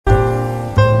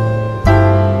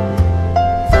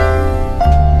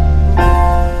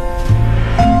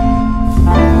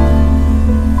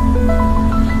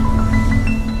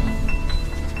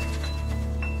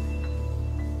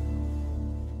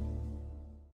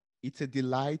It's a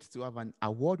delight to have an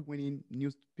award-winning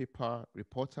newspaper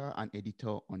reporter and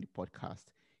editor on the podcast.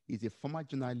 He's a former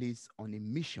journalist on a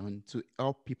mission to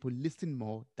help people listen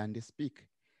more than they speak,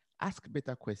 ask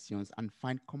better questions, and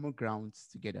find common grounds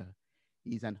together.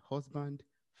 He's an husband,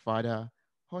 father,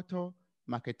 author,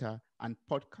 marketer, and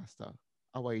podcaster.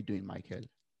 How are you doing, Michael?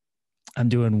 I'm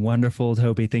doing wonderful,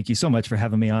 Toby. Thank you so much for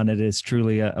having me on. It is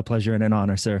truly a pleasure and an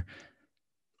honor, sir.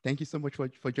 Thank you so much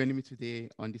for joining me today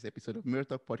on this episode of Mirror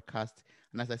Talk podcast.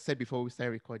 And as I said before we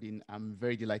start recording, I'm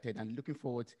very delighted and looking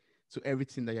forward to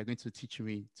everything that you're going to teach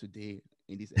me today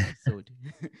in this episode.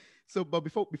 But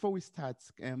before we start,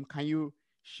 can you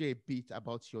share a bit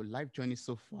about your life journey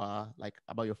so far, like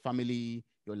about your family,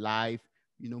 your life,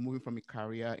 moving from a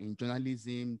career in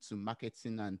journalism to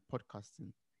marketing and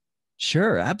podcasting?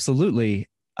 Sure, absolutely.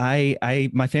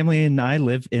 My family and I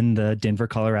live in the Denver,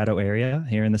 Colorado area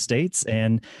here in the States,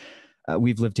 and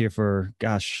we've lived here for,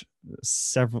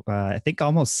 several, I think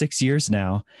almost 6 years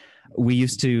now. We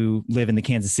used to live in the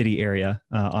Kansas City area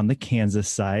on the Kansas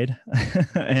side.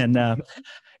 And,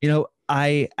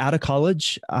 out of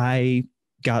college, I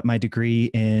got my degree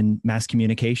in mass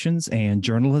communications and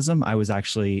journalism. I was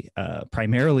actually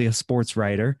primarily a sports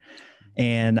writer.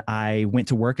 And I went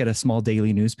to work at a small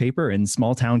daily newspaper in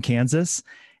small town Kansas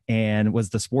and was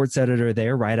the sports editor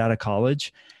there right out of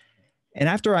college. And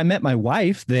after I met my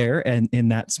wife there and in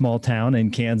that small town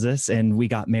in Kansas, and we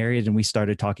got married and we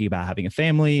started talking about having a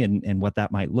family and what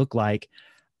that might look like,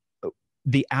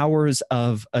 the hours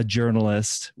of a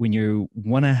journalist when you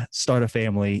want to start a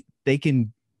family, they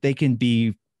can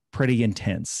be pretty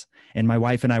intense. And my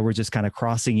wife and I were just kind of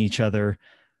crossing each other.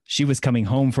 She was coming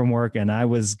home from work and I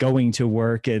was going to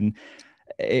work, and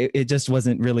it just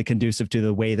wasn't really conducive to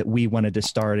the way that we wanted to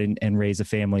start and raise a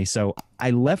family. So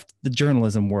I left the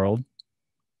journalism world.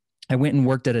 I went and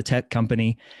worked at a tech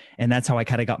company, and that's how I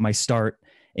kind of got my start.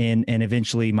 And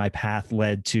eventually my path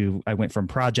led to, I went from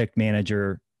project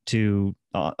manager to,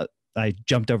 I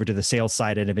jumped over to the sales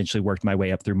side and eventually worked my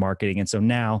way up through marketing. And so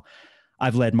now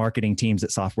I've led marketing teams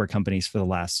at software companies for the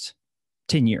last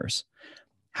 10 years.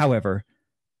 However,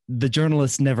 the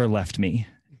journalist never left me.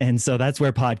 And so that's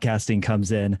where podcasting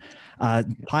comes in.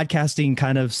 Podcasting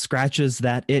kind of scratches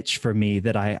that itch for me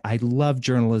that I love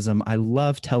journalism. I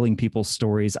love telling people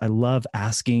stories. I love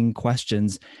asking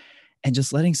questions and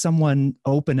just letting someone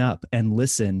open up and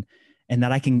listen, and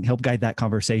that I can help guide that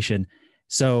conversation.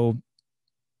 So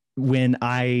when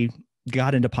I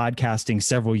got into podcasting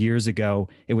several years ago,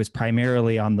 it was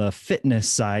primarily on the fitness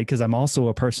side because I'm also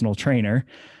a personal trainer.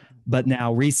 But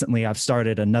now recently I've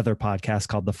started another podcast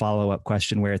called The Follow-Up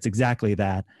Question, where it's exactly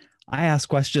that. I ask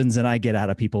questions and I get out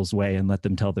of people's way and let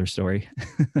them tell their story.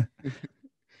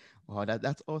 Wow,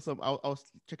 that's awesome. I was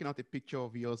checking out a picture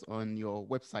of yours on your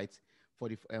website for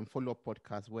the Follow-Up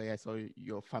podcast, where I saw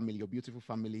your family, your beautiful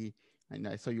family, and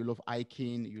I saw you love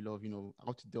hiking, you love,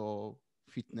 outdoor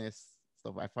fitness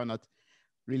stuff. I found that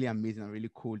really amazing and really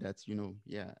cool that,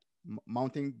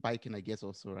 mountain biking, I guess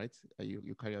also, right?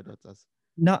 You carry out that as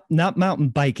Not mountain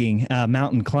biking,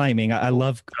 mountain climbing. I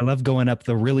love going up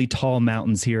the really tall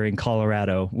mountains here in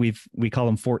Colorado. We call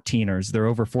them 14ers. They're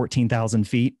over 14,000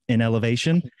 feet in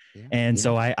elevation. Yeah, and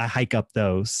so I hike up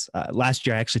those. Last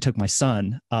year, I actually took my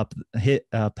son up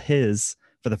his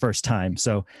for the first time.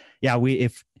 So yeah,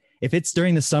 if it's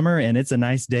during the summer and it's a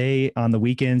nice day on the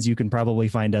weekends, you can probably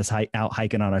find us out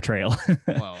hiking on a trail.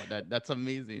 Wow, that's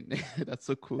amazing. That's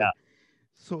so cool. Yeah.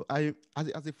 So as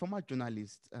a former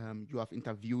journalist, you have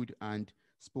interviewed and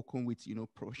spoken with,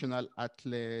 professional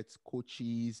athletes,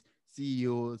 coaches,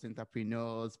 CEOs,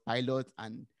 entrepreneurs, pilots,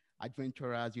 and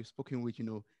adventurers. You've spoken with,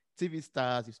 TV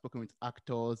stars, you've spoken with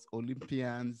actors,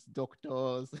 Olympians,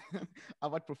 doctors,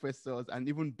 Harvard professors, and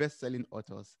even best-selling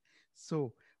authors.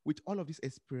 So with all of this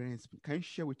experience, can you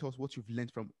share with us what you've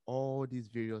learned from all these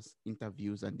various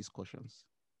interviews and discussions?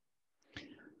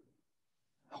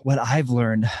 What I've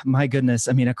learned, my goodness,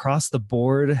 I mean, across the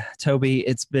board, Toby,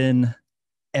 it's been,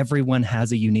 everyone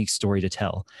has a unique story to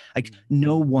tell. Like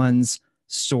no one's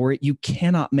story, you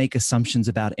cannot make assumptions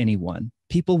about anyone.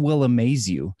 People will amaze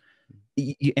you.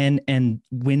 And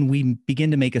when we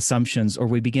begin to make assumptions or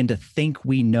we begin to think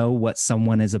we know what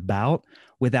someone is about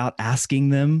without asking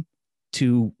them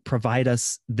to provide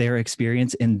us their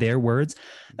experience in their words,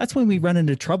 that's when we run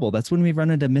into trouble. That's when we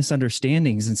run into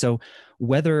misunderstandings. And so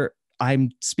whether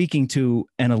I'm speaking to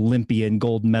an Olympian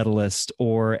gold medalist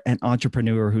or an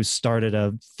entrepreneur who started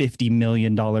a $50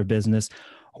 million business,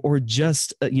 or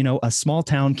just, a small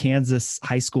town Kansas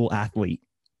high school athlete.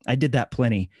 I did that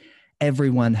plenty.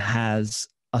 Everyone has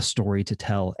a story to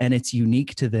tell, and it's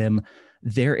unique to them.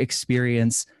 Their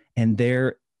experience and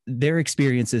their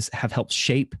experiences have helped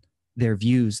shape their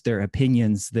views, their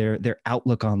opinions, their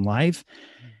outlook on life.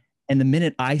 And the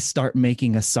minute I start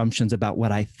making assumptions about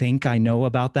what I think I know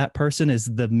about that person is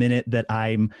the minute that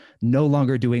I'm no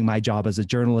longer doing my job as a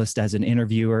journalist, as an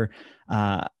interviewer.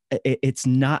 It's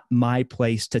not my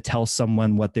place to tell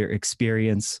someone what their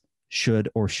experience should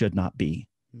or should not be.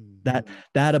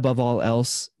 That above all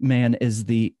else, man, is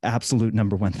the absolute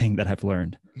number one thing that I've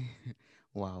learned.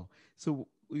 Wow. So,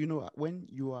 when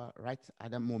you are right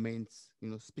at that moment,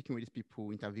 speaking with these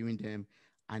people, interviewing them,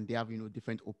 and they have,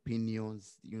 different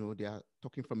opinions, they are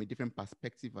talking from a different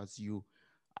perspective as you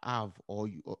have, or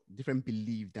different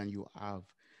belief than you have.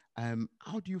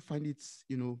 How do you find it,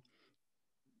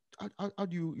 how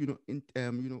do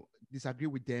you, disagree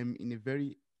with them in a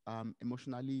very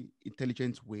emotionally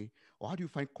intelligent way? Or how do you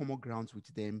find common grounds with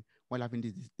them while having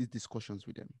these discussions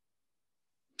with them?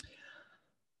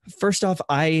 First off,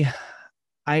 I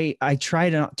try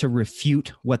not to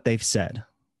refute what they've said.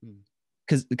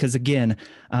 Because again,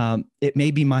 it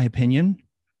may be my opinion,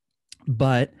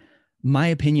 but my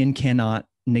opinion cannot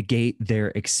negate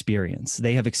their experience.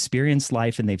 They have experienced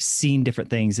life and they've seen different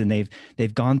things, and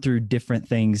they've gone through different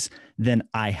things than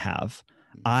I have.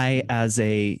 I, as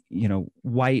a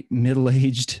white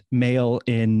middle-aged male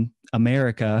in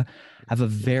America, have a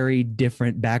very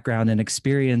different background and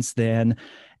experience than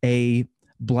a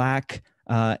Black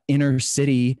inner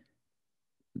city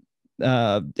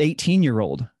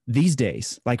 18-year-old these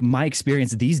days. Like, my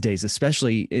experience these days,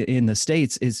 especially in the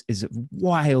States, is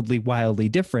wildly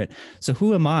different. So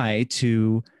who am I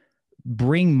to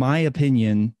bring my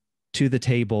opinion to the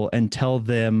table and tell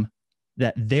them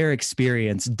that their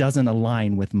experience doesn't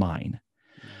align with mine?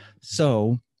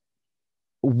 So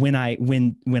when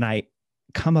I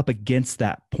come up against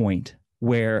that point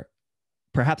where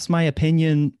perhaps my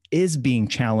opinion is being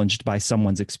challenged by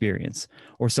someone's experience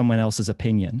or someone else's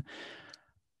opinion,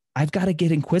 I've got to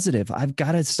get inquisitive. I've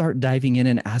got to start diving in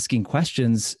and asking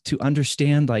questions to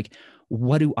understand, like,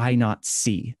 what do I not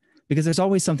see? Because there's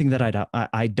always something that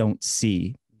I don't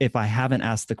see if I haven't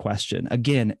asked the question.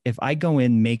 Again, if I go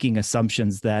in making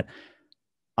assumptions that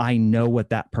I know what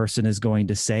that person is going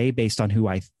to say based on who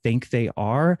I think they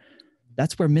are,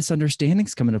 that's where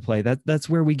misunderstandings come into play. That's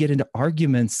where we get into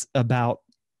arguments about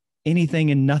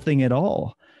anything and nothing at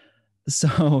all.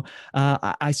 So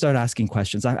I start asking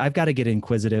questions. I've got to get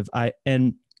inquisitive.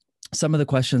 And some of the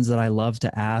questions that I love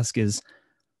to ask is,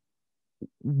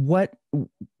 what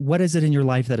is it in your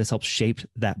life that has helped shape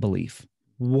that belief?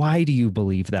 Why do you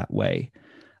believe that way?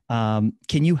 Can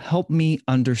you help me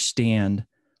understand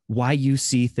why you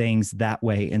see things that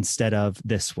way instead of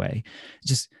this way?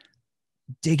 Just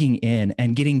digging in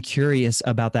and getting curious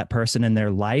about that person and their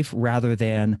life rather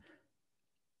than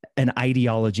an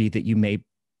ideology that you may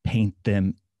paint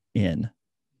them in. Does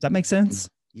that make sense?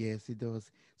 Yes, it does.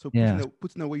 So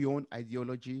putting away your own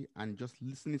ideology and just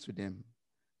listening to them,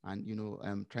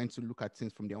 and trying to look at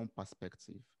things from their own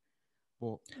perspective.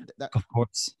 But of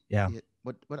course, yeah.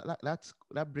 But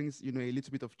that brings a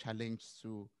little bit of challenge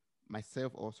to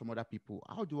myself or some other people.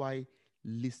 How do I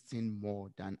listen more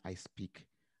than I speak?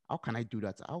 How can I do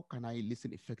that? How can I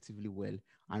listen effectively well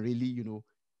and really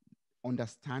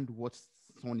understand what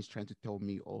someone is trying to tell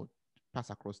me or pass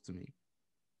across to me?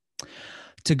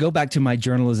 To go back to my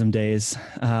journalism days,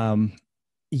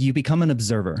 you become an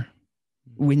observer.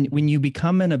 When you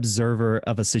become an observer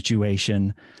of a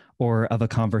situation or of a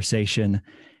conversation,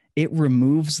 it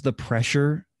removes the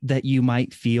pressure that you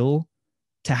might feel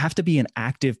to have to be an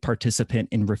active participant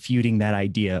in refuting that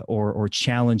idea or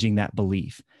challenging that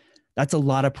belief. That's a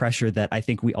lot of pressure that I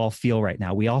think we all feel right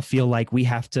now. We all feel like we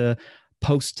have to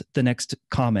post the next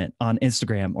comment on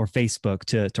Instagram or Facebook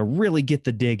to really get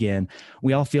the dig in.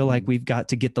 We all feel like we've got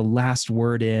to get the last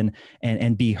word in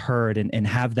and be heard and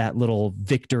have that little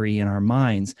victory in our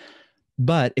minds.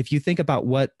 But if you think about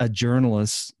what a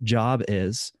journalist's job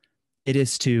is, it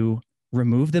is to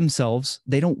remove themselves.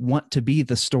 They don't want to be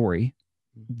the story.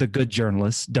 The good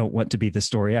journalists don't want to be the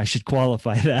story. I should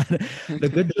qualify that. The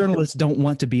good journalists don't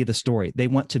want to be the story. They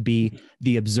want to be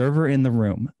the observer in the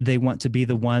room. They want to be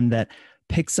the one that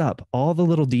picks up all the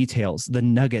little details, the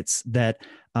nuggets that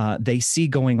they see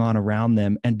going on around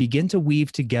them, and begin to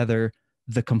weave together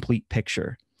the complete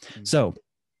picture. So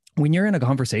when you're in a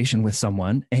conversation with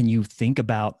someone and you think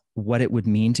about what it would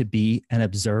mean to be an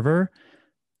observer,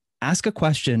 ask a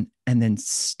question and then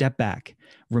step back,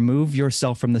 remove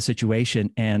yourself from the situation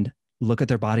and look at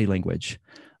their body language.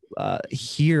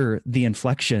 Hear the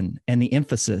inflection and the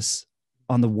emphasis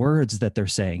on the words that they're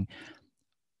saying.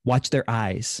 Watch their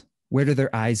eyes. Where do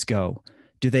their eyes go?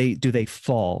 Do they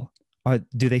fall? Or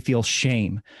do they feel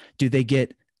shame? Do they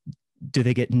get Do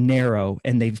they get narrow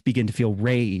and they begin to feel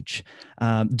rage?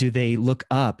 Do they look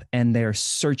up and they're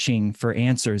searching for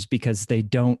answers because they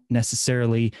don't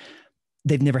necessarily,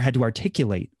 they've never had to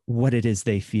articulate what it is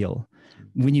they feel?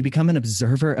 When you become an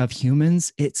observer of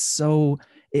humans, it's so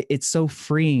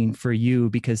freeing for you,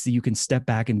 because you can step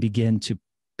back and begin to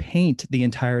paint the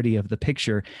entirety of the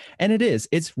picture. And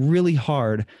it's really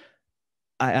hard.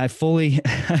 I fully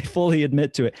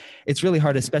admit to it. It's really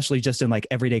hard, especially just in like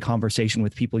everyday conversation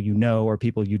with people you know or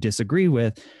people you disagree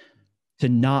with, to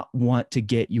not want to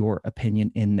get your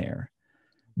opinion in there.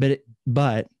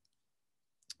 But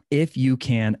if you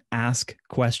can ask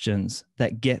questions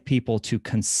that get people to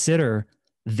consider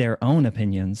their own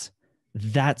opinions,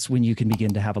 that's when you can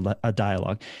begin to have a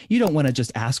dialogue. You don't want to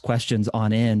just ask questions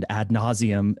on end ad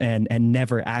nauseum and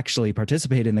never actually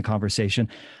participate in the conversation,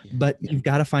 but you've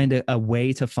got to find a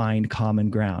way to find common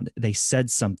ground. They said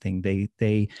something,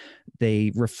 they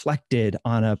reflected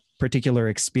on a particular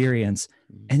experience,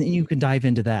 and then you can dive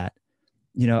into that.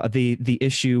 You know, the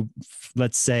issue,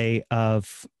 let's say,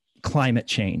 of climate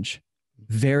change,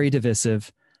 very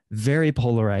divisive, very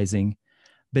polarizing.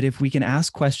 But if we can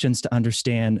ask questions to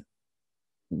understand,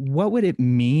 what would it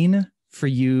mean for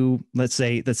you? Let's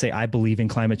say I believe in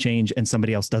climate change and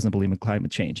somebody else doesn't believe in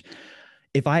climate change.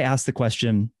 If I ask the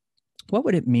question, what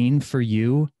would it mean for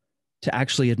you to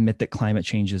actually admit that climate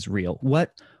change is real?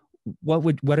 What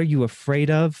are you afraid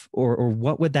of? Or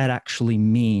what would that actually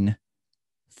mean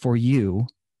for you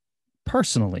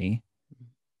personally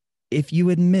if you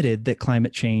admitted that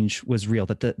climate change was real,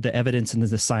 that the evidence and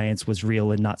the science was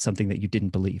real and not something that you didn't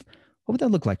believe? What would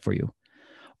that look like for you?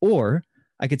 Or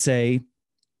I could say,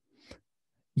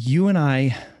 you and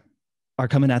I are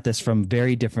coming at this from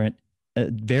very different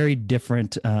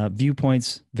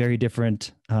viewpoints, very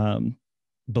different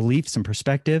beliefs and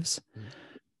perspectives.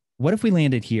 What if we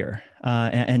landed here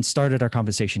and started our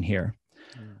conversation here?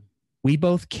 We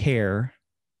both care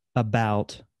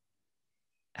about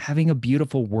having a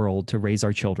beautiful world to raise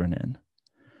our children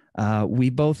in.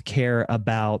 We both care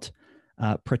about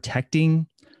protecting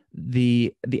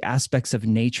the aspects of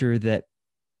nature that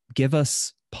give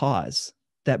us pause,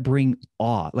 that bring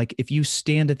awe. Like if you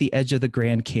stand at the edge of the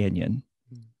Grand Canyon,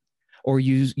 or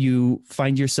you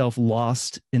find yourself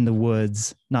lost in the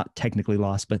woods, not technically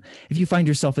lost, but if you find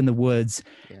yourself in the woods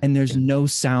and there's no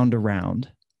sound around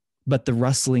but the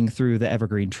rustling through the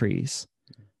evergreen trees,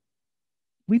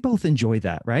 we both enjoy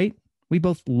that, right? We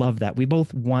both love that. We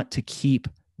both want to keep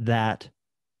that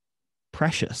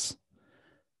precious.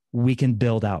 We can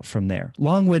build out from there.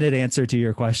 Long-winded answer to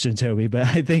your question, Toby, but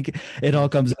I think it all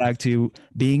comes back to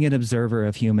being an observer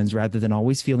of humans rather than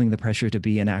always feeling the pressure to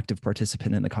be an active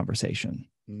participant in the conversation.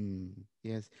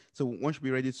 Yes. So one should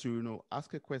be ready to,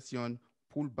 ask a question,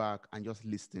 pull back, and just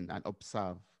listen and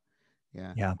observe.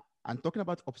 Yeah. And talking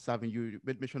about observing, you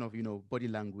made mention of, body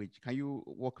language. Can you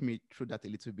walk me through that a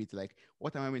little bit? Like,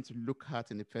 what am I meant to look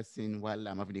at in the person while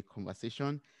I'm having a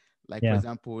conversation? Like, for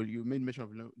example, you made mention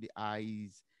of the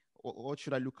eyes. What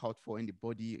should I look out for in the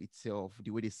body itself, the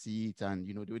way they see it, and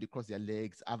the way they cross their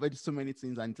legs? I've heard so many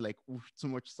things, and it's like, too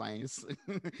much science.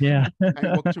 Yeah. Can you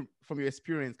walk through, from your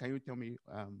experience? Can you tell me,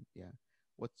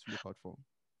 what to look out for?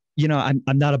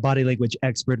 I'm not a body language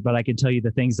expert, but I can tell you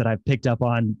the things that I've picked up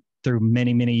on through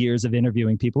many, many years of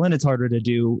interviewing people, and it's harder to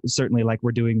do, certainly like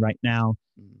we're doing right now.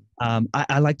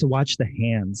 I like to watch the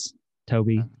hands,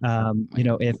 Toby.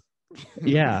 If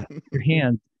your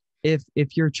hands,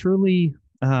 if you're truly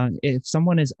if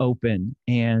someone is open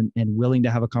and willing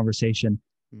to have a conversation,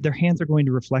 their hands are going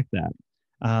to reflect that.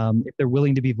 If they're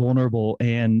willing to be vulnerable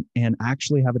and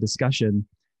actually have a discussion,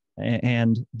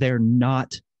 and they're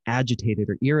not agitated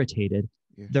or irritated,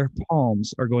 their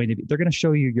palms are going to be, they're going to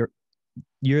show you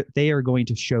they are going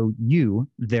to show you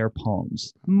their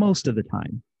palms most of the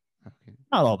time.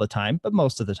 Not all the time, but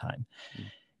most of the time.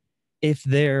 If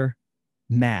they're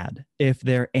mad, if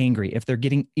they're angry, if they're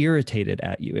getting irritated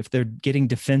at you, if they're getting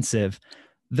defensive,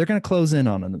 they're going to close in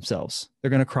on themselves. They're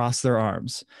going to cross their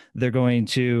arms. They're going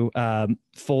to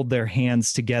fold their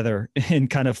hands together and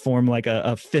kind of form like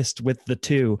a fist with the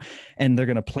two. And they're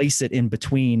going to place it in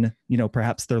between,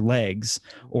 perhaps their legs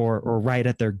or right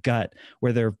at their gut,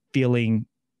 where they're feeling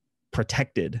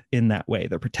protected in that way.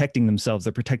 They're protecting themselves.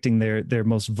 They're protecting their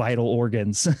most vital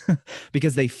organs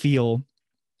because they feel,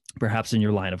 perhaps in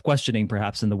your line of questioning,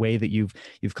 perhaps in the way that you've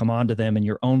come onto them in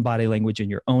your own body language and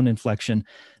your own inflection,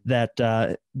 that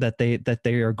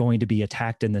they are going to be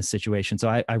attacked in this situation. So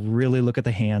I really look at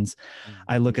the hands.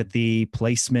 I look at the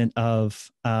placement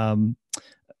of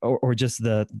or just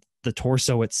the the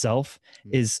torso itself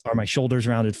are my shoulders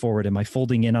rounded forward? Am I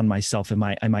folding in on myself? Am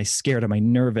I scared? Am I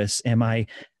nervous? Am I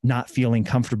not feeling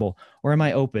comfortable? Or am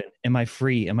I open? Am I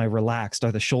free? Am I relaxed?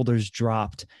 Are the shoulders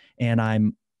dropped? And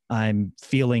I'm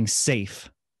feeling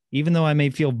safe. Even though I may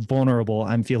feel vulnerable,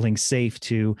 I'm feeling safe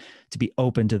to be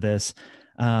open to this.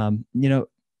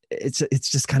 It's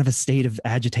just kind of a state of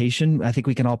agitation. I think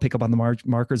we can all pick up on the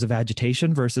markers of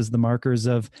agitation versus the markers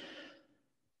of,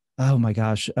 oh my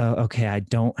gosh, okay, I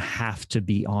don't have to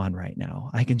be on right now.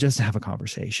 I can just have a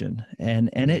conversation. And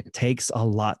it takes a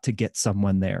lot to get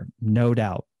someone there. No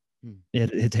doubt.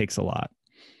 It takes a lot.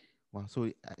 Wow. So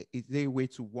is there a way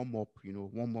to warm up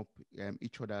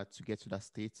each other to get to that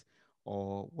state?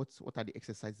 Or what are the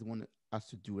exercises you want us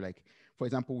to do? Like, for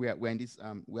example, we're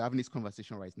having this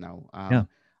conversation right now.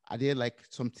 Are there like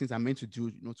some things I'm meant to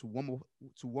do, to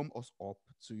warm us up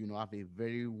to, have a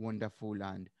very wonderful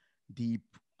and deep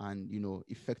and,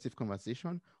 effective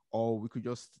conversation? Or we could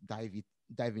just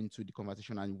dive into the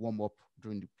conversation and warm up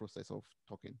during the process of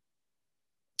talking?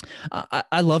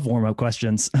 I love warm-up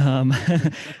questions. Toby,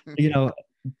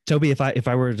 if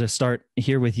I were to start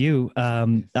here with you,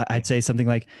 I'd say something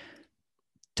like,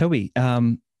 Toby,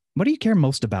 what do you care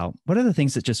most about? What are the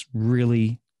things that just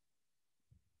really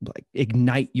like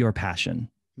ignite your passion?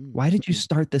 Why did you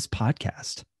start this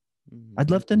podcast? I'd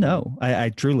love to know. I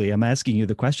truly am asking you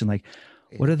the question, like,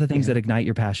 what are the things that ignite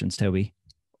your passions, Toby?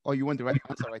 Oh, you want the right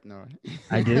answer right now?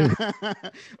 I do.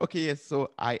 Okay, yes. So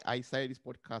I started this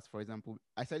podcast, for example.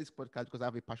 I started this podcast because I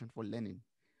have a passion for learning.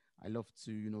 I love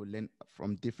to, learn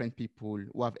from different people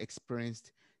who have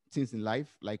experienced things in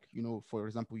life. Like, for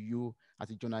example, you as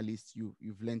a journalist,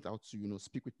 you've learned how to,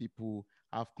 speak with people,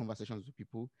 have conversations with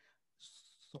people.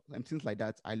 So, and things like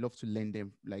that. I love to learn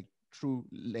them, like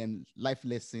learn life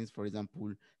lessons, for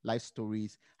example, life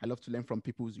stories. I love to learn from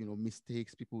people's,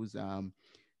 mistakes, people's,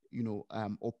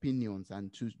 opinions,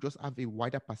 and to just have a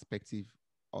wider perspective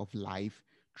of life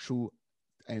through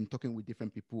talking with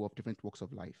different people of different walks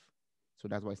of life. So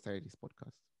that's why I started this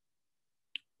podcast.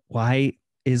 Why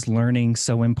is learning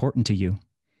so important to you?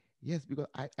 Yes, because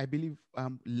I believe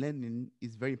learning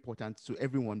is very important to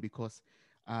everyone, because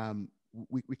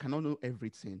we cannot know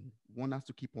everything. One has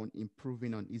to keep on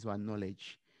improving on his or her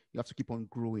knowledge. You have to keep on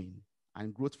growing.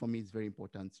 And growth for me is very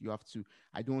important.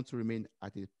 I don't want to remain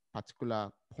at a particular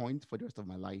point for the rest of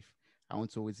my life. I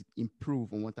want to always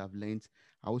improve on what I've learned.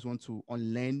 I always want to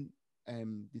unlearn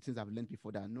the things I've learned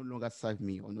before that no longer serve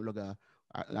me or are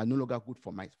no longer good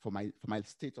for my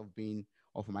state of being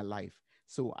or for my life.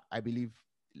 So I believe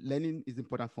learning is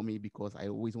important for me because I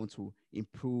always want to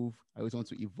improve. I always want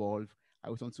to evolve. I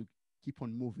always want to keep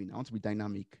on moving. I want to be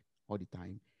dynamic all the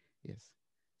time. Yes.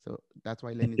 So that's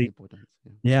why learning is important.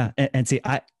 Yeah. And see,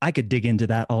 I could dig into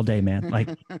that all day, man. Like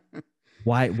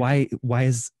why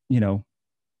is,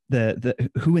 the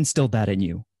who instilled that in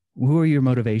you? Who are your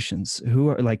motivations?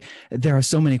 There are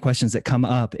so many questions that come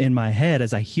up in my head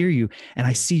as I hear you and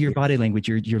I see your body language.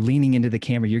 You're leaning into the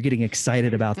camera. You're getting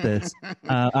excited about this.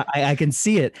 I can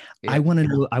see it. Yeah. I want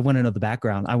to know the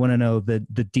background. I want to know the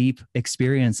deep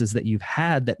experiences that you've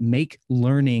had that make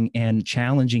learning and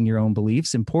challenging your own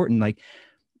beliefs important. Like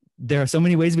there are so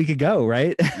many ways we could go,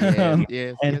 right?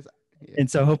 Yes.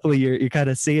 And so hopefully you're kind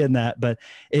of seeing that, but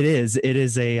it is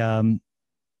an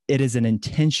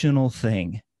intentional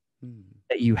thing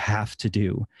that you have to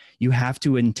do. You have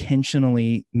to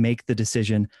intentionally make the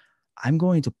decision. I'm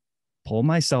going to pull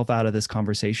myself out of this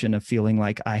conversation of feeling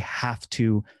like I have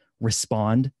to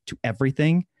respond to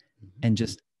everything and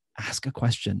just ask a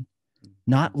question,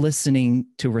 not listening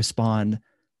to respond,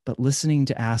 but listening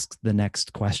to ask the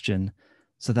next question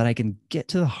so that I can get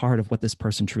to the heart of what this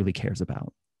person truly cares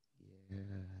about. Yeah.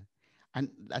 And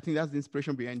I think that's the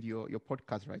inspiration behind your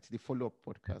podcast, right? The follow-up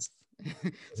podcast.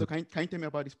 So can you tell me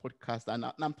about this podcast? And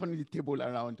I'm turning the table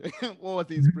around. What was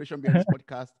the inspiration behind this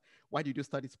podcast? Why did you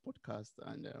start this podcast?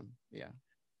 And yeah.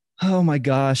 Oh my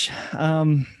gosh.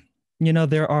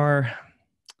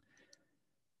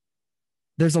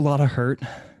 There's a lot of hurt,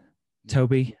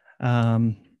 Toby,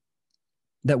 that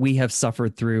we have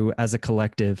suffered through as a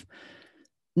collective,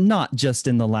 not just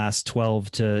in the last 12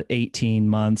 to 18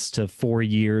 months to 4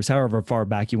 years, however far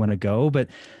back you want to go, but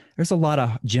there's a lot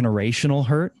of generational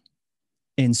hurt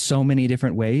in so many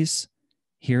different ways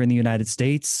here in the United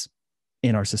States,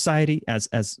 in our society, as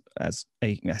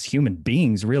human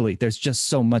beings, really. There's just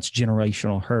so much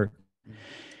generational hurt.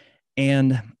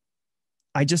 And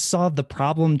I just saw the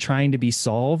problem trying to be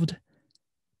solved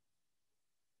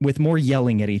with more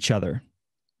yelling at each other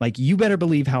Like, you better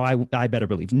believe how I better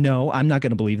believe. No, I'm not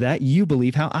going to believe that. You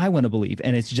believe how I want to believe.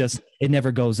 And it's just, it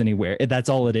never goes anywhere. That's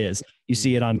all it is. You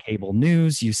see it on cable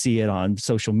news, you see it on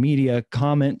social media,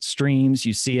 comment streams,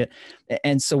 you see it.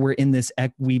 And so we're in this,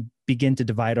 we begin to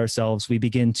divide ourselves. We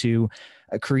begin to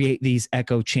create these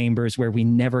echo chambers where we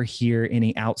never hear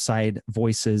any outside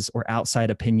voices or outside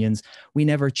opinions. We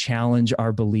never challenge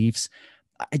our beliefs.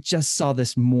 I just saw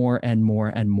this more and more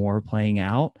and more playing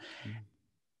out.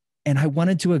 And I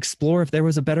wanted to explore if there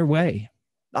was a better way.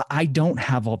 I don't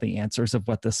have all the answers of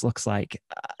what this looks like.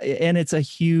 And it's a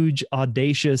huge,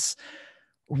 audacious,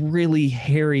 really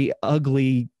hairy,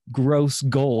 ugly, gross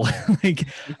goal, like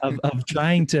of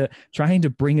trying to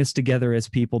bring us together as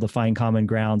people to find common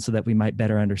ground so that we might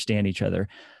better understand each other.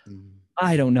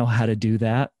 I don't know how to do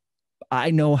that.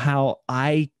 I know how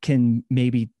I can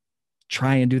maybe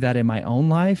try and do that in my own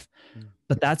life,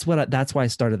 but that's why I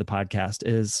started the podcast.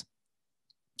 Is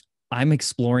I'm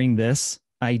exploring this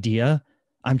idea.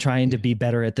 I'm trying to be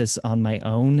better at this on my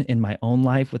own, in my own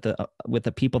life, with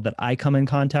the people that I come in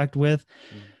contact with,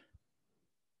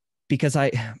 because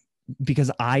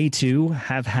I too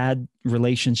have had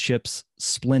relationships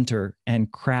splinter and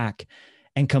crack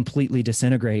and completely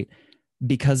disintegrate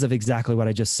because of exactly what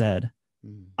I just said.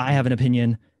 I have an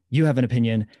opinion, you have an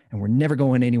opinion, and we're never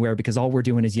going anywhere because all we're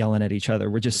doing is yelling at each other.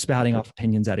 We're just spouting off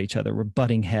opinions at each other. We're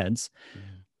butting heads.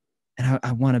 And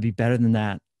I want to be better than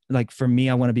that. Like, for me,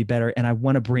 I want to be better, and I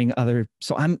want to bring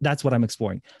that's what I'm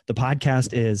exploring. The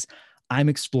podcast is, I'm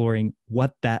exploring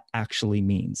what that actually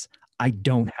means. I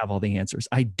don't have all the answers.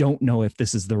 I don't know if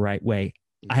this is the right way.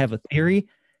 I have a theory,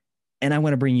 and I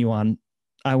want to bring you on.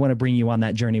 I want to bring you on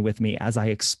that journey with me as I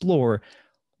explore,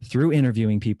 through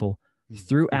interviewing people,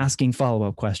 through asking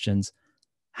follow-up questions,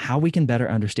 how we can better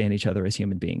understand each other as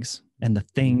human beings and the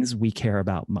things we care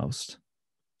about most.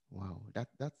 Wow,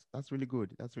 that's really good.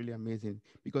 That's really amazing,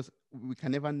 because we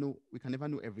can never know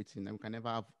everything, and we can never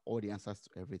have all the answers to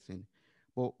everything.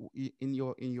 But in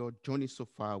your journey so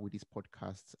far with this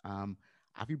podcast,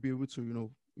 have you been able to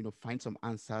find some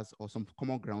answers or some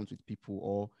common grounds with people,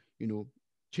 or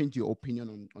change your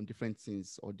opinion on different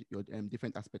things, or your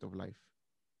different aspect of life?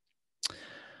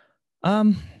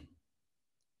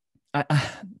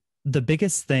 The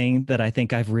biggest thing that I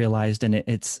think I've realized, and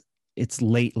it's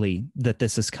lately that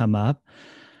this has come up,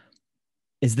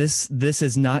 is this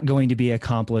is not going to be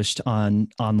accomplished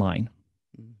online.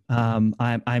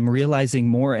 I'm realizing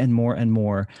more and more and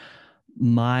more,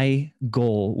 my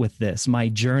goal with this, my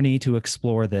journey to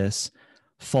explore this,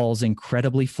 falls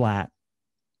incredibly flat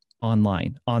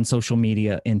online, on social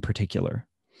media in particular.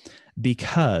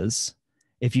 Because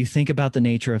if you think about the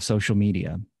nature of social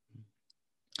media,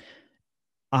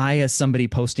 I, as somebody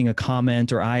posting a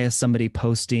comment, or I, as somebody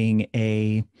posting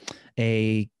a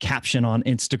caption on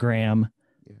Instagram,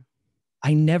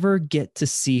 I never get to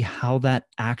see how that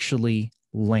actually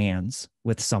lands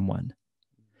with someone.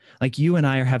 Like, you and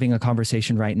I are having a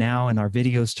conversation right now, and our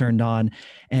video's turned on,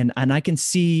 and I can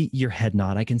see your head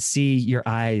nod. I can see your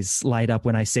eyes light up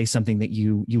when I say something that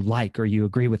you like, or you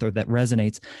agree with, or that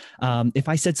resonates. If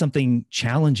I said something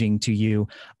challenging to you,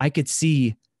 I could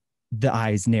see the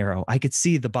eyes narrow. I could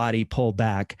see the body pull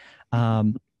back.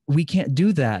 We can't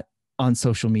do that on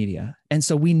social media. And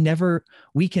so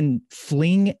we can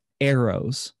fling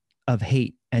arrows of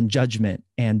hate and judgment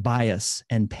and bias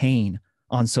and pain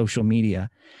on social media,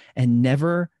 and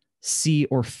never see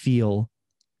or feel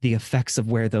the effects of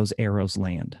where those arrows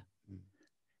land.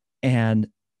 And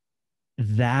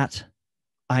that,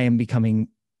 I am becoming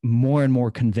more and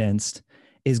more convinced,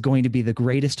 is going to be the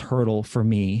greatest hurdle for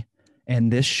me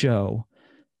and this show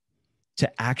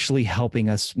to actually helping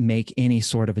us make any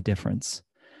sort of a difference.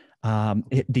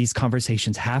 These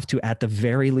conversations have to, at the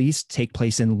very least, take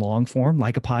place in long form,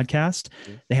 like a podcast.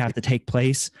 They have to take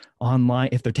place online.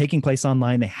 If they're taking place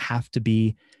online, they have to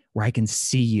be where I can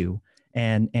see you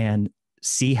and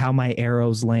see how my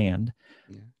arrows land.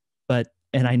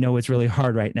 And I know it's really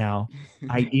hard right now.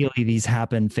 Ideally, these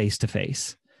happen face to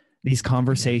face. These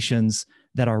conversations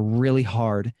that are really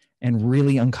hard and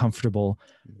really uncomfortable,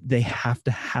 they have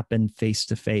to happen face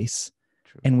to face.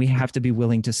 And we have to be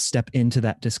willing to step into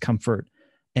that discomfort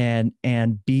and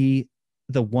be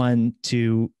the one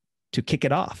to kick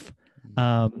it off,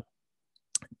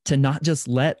 to not just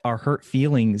let our hurt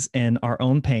feelings and our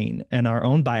own pain and our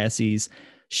own biases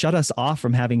shut us off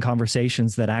from having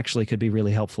conversations that actually could be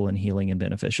really helpful and healing and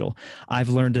beneficial. I've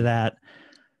learned that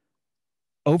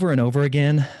over and over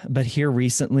again, but here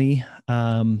recently,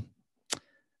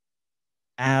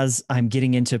 as I'm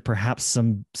getting into perhaps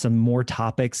some more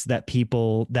topics that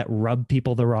rub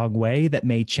people the wrong way, that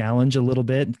may challenge a little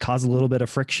bit, cause a little bit of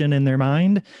friction in their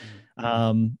mind,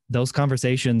 Those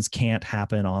conversations can't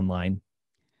happen online,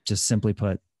 just simply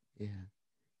put. Yeah.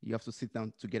 You have to sit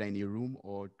down together in a room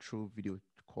or through video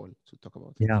call to talk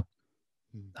about it. Yeah.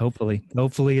 Hopefully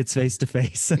it's face to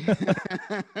face.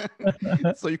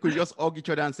 So you could just hug each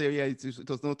other and say, yeah, it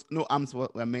was not, no arms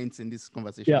were meant in this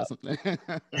conversation or something.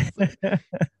 So,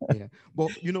 yeah.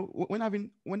 But, when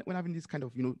having this kind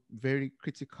of, very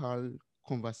critical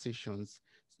conversations,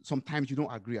 sometimes you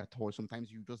don't agree at all.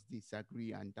 Sometimes you just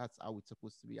disagree, and that's how it's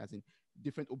supposed to be, as in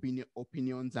different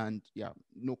opinions and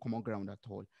no common ground at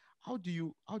all. How do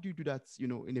you do that,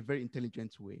 in a very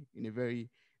intelligent way, in a very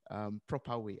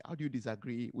proper way? How do you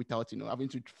disagree without, having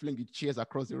to fling the chairs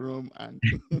across the room and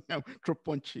throw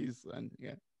punches and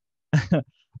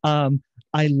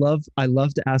I love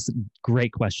to ask a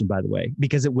great question, by the way,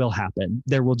 because it will happen.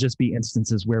 There will just be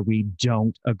instances where we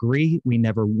don't agree. We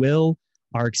never will.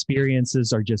 Our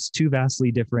experiences are just too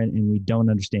vastly different and we don't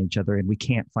understand each other and we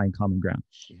can't find common ground.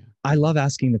 Yeah. I love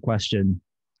asking the question,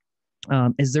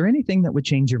 is there anything that would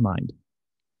change your mind?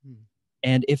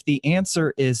 And if the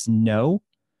answer is no,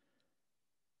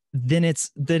 then it's,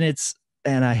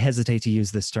 and I hesitate to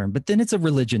use this term, but then it's a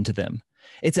religion to them.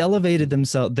 It's elevated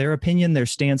themselves, their opinion, their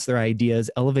stance, their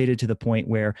ideas, elevated to the point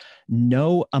where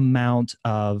no amount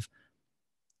of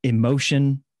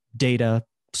emotion, data,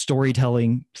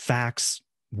 storytelling, facts,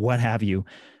 what have you,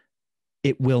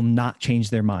 it will not change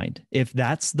their mind. If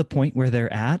that's the point where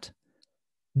they're at,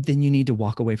 then you need to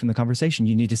walk away from the conversation.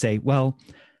 You need to say, well,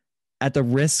 at the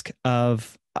risk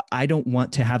of, I don't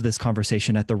want to have this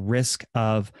conversation at the risk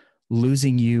of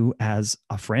losing you as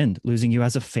a friend, losing you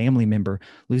as a family member,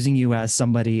 losing you as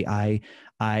somebody I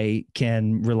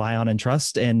can rely on and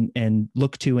trust and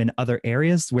look to in other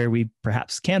areas where we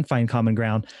perhaps can find common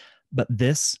ground. But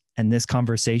this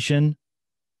conversation,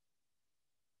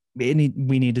 we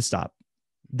need to stop.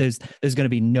 There's going to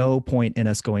be no point in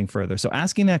us going further. So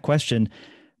asking that question,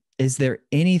 is there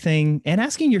anything, and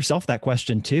asking yourself that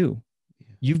question too.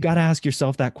 You've got to ask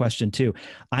yourself that question too.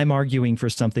 I'm arguing for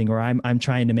something, or I'm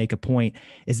trying to make a point.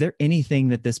 Is there anything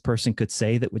that this person could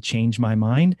say that would change my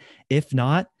mind? If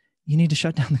not, you need to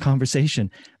shut down the conversation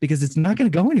because it's not going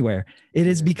to go anywhere. It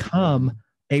has become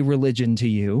a religion to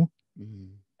you.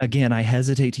 Again, I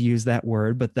hesitate to use that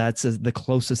word, but that's the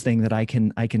closest thing that I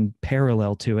can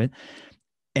parallel to it.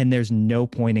 And there's no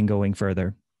point in going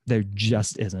further. There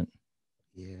just isn't.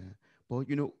 Yeah. But,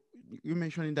 you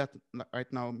mentioning that right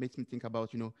now makes me think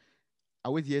about, I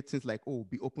always hear things like, oh,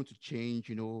 be open to change,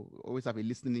 always have a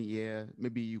listening ear.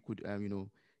 Maybe you could,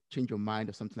 change your mind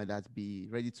or something like that, be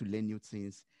ready to learn new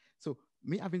things. So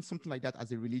me having something like that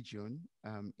as a religion,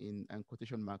 in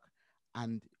quotation mark,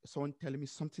 and someone telling me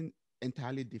something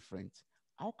entirely different,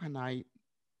 how can I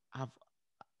have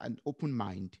an open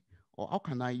mind? Or how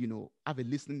can I, have a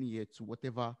listening ear to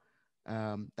whatever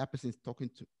that person is talking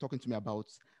to me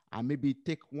about, and maybe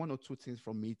take one or two things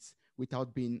from it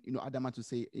without being, adamant to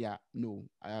say, yeah, no,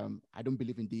 I don't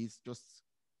believe in this. Just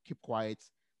keep quiet.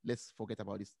 Let's forget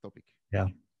about this topic. Yeah.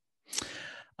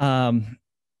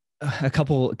 A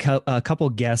couple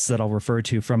guests that I'll refer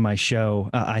to from my show,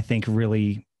 I think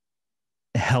really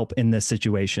help in this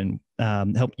situation,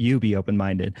 help you be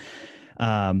open-minded.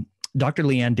 Dr.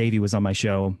 Leanne Davey was on my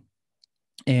show,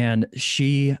 and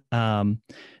she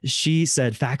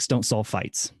said facts don't solve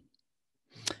fights.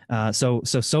 So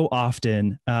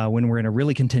often when we're in a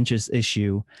really contentious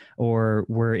issue, or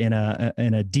we're in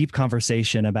a deep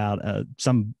conversation about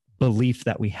some belief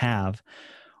that we have,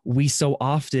 we so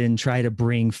often try to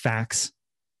bring facts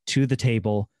to the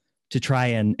table to try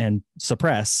and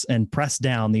suppress and press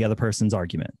down the other person's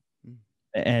argument.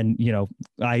 And,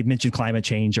 I mentioned climate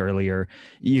change earlier.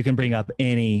 You can bring up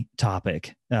any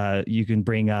topic. You can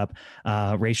bring up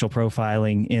racial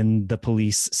profiling in the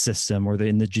police system or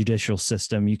in the judicial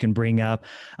system. You can bring up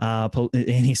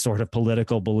any sort of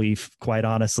political belief, quite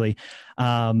honestly.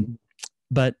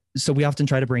 But so we often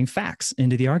try to bring facts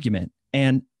into the argument.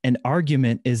 And an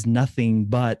argument is nothing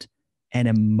but an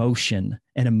emotion,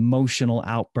 an emotional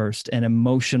outburst, an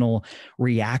emotional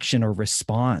reaction or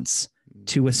response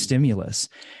to a stimulus.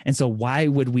 And so why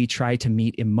would we try to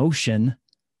meet emotion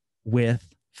with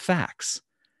facts?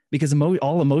 Because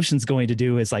all emotion's going to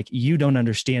do is like, you don't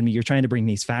understand me. You're trying to bring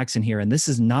these facts in here, and this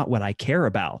is not what I care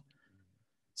about.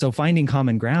 So finding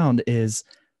common ground is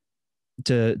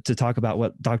to talk about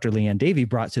what Dr. Leanne Davey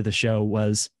brought to the show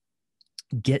was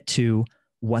get to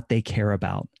what they care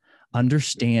about.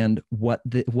 understand what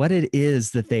it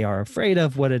is that they are afraid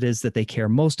of, what it is that they care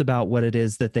most about, what it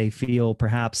is that they feel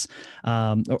perhaps,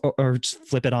 or just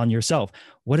flip it on yourself.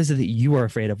 What is it that you are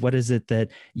afraid of? What is it that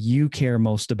you care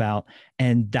most about?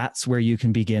 And that's where you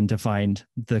can begin to find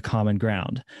the common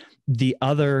ground. The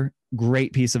other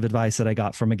great piece of advice that I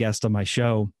got from a guest on my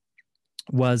show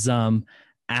was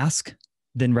ask,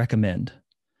 then recommend.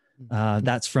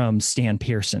 That's from Stan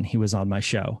Pearson. He was on my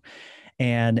show.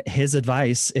 And his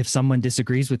advice, if someone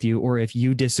disagrees with you, or if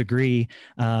you disagree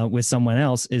with someone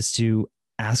else, is to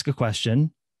ask a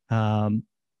question.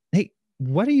 Hey,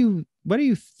 what do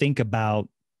you think about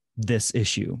this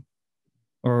issue?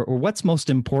 Or what's most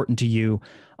important to you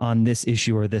on this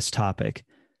issue or this topic?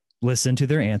 Listen to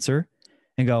their answer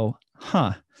and go,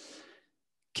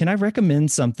 can I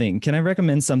recommend something? Can I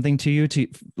recommend something to you to,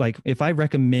 like, if I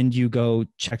recommend you go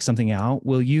check something out,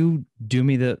 will you do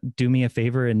me a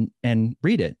favor and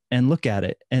read it and look at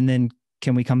it? And then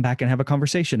can we come back and have a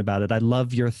conversation about it? I'd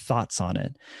love your thoughts on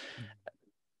it.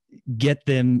 Get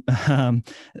them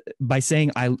by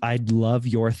saying, I'd love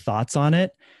your thoughts on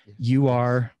it. You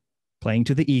are playing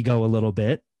to the ego a little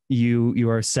bit. You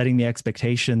are setting the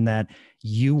expectation that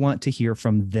you want to hear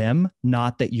from them,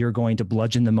 not that you're going to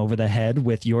bludgeon them over the head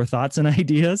with your thoughts and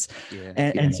ideas.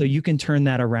 And so you can turn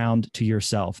that around to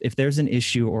yourself. If there's an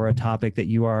issue or a topic that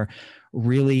you are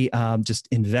really just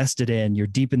invested in, you're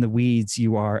deep in the weeds,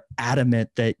 you are adamant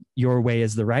that your way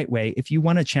is the right way. If you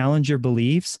want to challenge your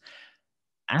beliefs,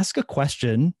 ask a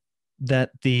question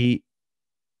that the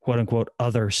quote unquote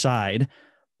other side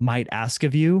might ask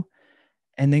of you,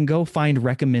 and then go find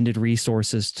recommended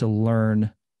resources to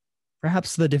learn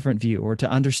perhaps the different view or to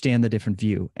understand the different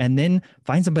view, and then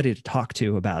find somebody to talk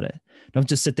to about it. Don't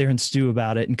just sit there and stew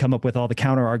about it and come up with all the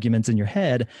counter arguments in your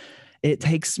head. It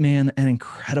takes, man, an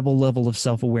incredible level of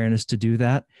self-awareness to do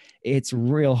that. It's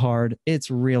real hard.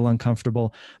 It's real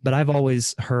uncomfortable. But I've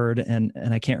always heard, and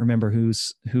I can't remember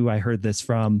who I heard this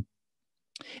from,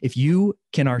 if you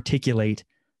can articulate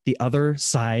the other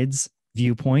side's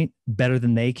viewpoint better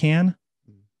than they can,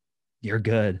 you're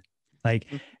good. Like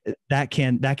that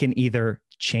can either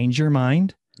change your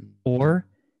mind, or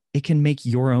it can make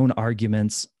your own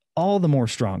arguments all the more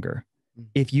stronger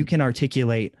if you can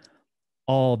articulate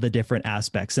all the different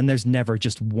aspects. And there's never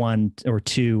just one or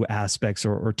two aspects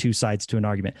or two sides to an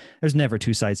argument. There's never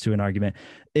two sides to an argument.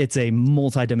 It's a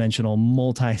multidimensional,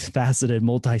 multifaceted,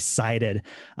 multi-sided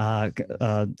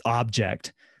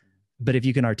object. But if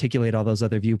you can articulate all those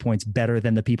other viewpoints better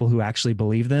than the people who actually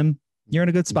believe them, you're in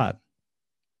a good spot.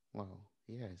 Wow.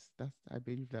 Yes, I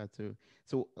believe that too.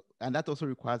 So, and that also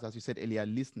requires, as you said earlier,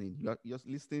 listening. You're just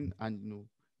listening and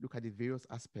look at the various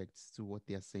aspects to what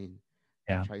they are saying.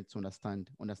 Yeah. Try to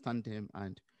understand them.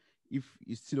 And if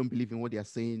you still don't believe in what they are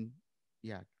saying,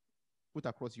 put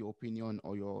across your opinion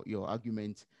or your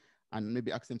argument, and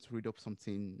maybe ask them to read up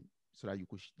something so that they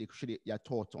could share their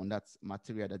thoughts on that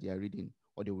material that they are reading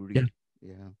or they will read.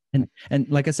 Yeah. And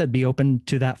like I said, be open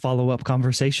to that follow-up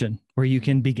conversation where you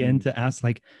can begin to ask,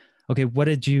 like, okay, what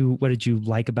did you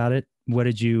like about it? What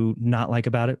did you not like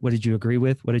about it? What did you agree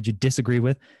with? What did you disagree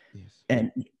with? Yes.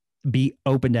 And be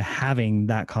open to having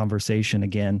that conversation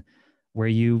again, where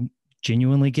you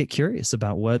genuinely get curious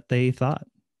about what they thought.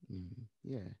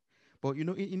 Yeah. But,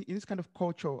 in this kind of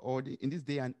culture or in this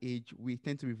day and age, we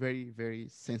tend to be very, very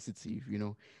sensitive,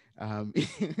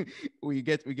 we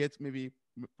get maybe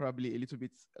probably a little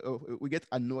bit, we get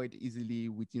annoyed easily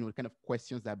with, the kind of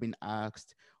questions that have been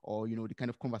asked, or, the kind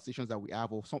of conversations that we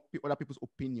have, or other people's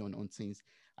opinion on things.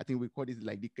 I think we call this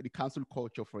like the cancel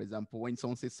culture, for example. When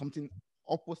someone says something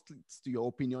opposite to your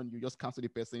opinion, you just cancel the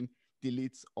person,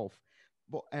 delete off.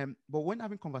 But when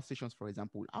having conversations, for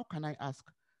example, how can I ask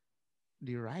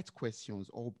the right questions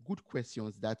or good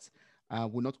questions that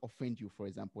will not offend you? For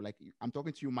example, like I'm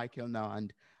talking to you, Michael, now,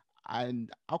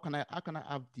 and how can I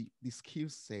have the skill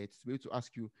set to be able to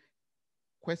ask you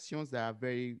questions that are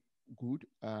very good,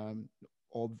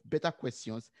 or better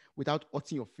questions, without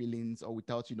hurting your feelings or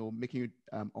without making you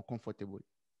uncomfortable?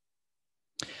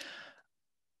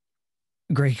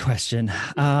 Great question.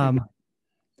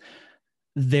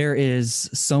 There is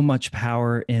so much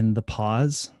power in the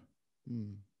pause.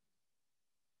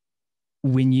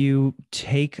 When you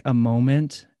take a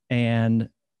moment and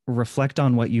reflect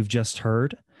on what you've just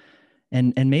heard,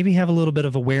 and maybe have a little bit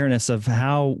of awareness of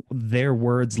how their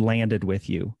words landed with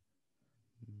you.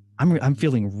 I'm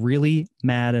feeling really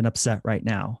mad and upset right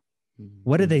now.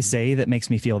 What did they say that makes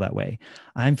me feel that way?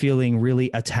 I'm feeling really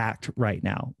attacked right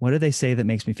now. What did they say that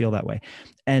makes me feel that way?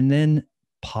 And then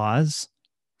pause,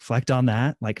 reflect on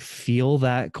that, like feel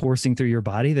that coursing through your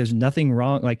body. There's nothing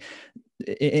wrong. Like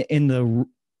in the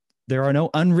There are no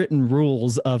unwritten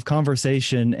rules of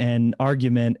conversation and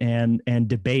argument and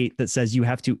debate that says you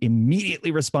have to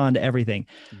immediately respond to everything.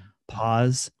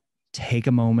 Pause, take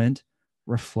a moment,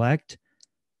 reflect,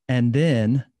 and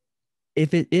then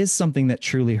if it is something that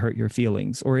truly hurt your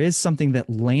feelings or is something that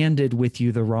landed with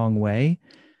you the wrong way,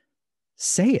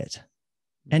 say it.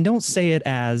 And don't say it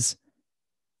as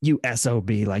you SOB,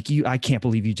 like I can't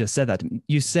believe you just said that to me.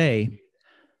 You say,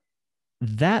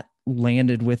 that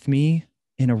landed with me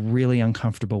in a really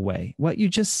uncomfortable way. What you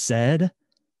just said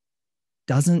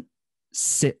doesn't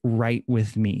sit right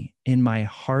with me in my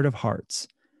heart of hearts.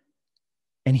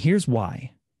 And here's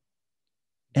why.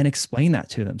 And explain that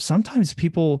to them. Sometimes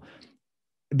people,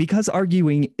 because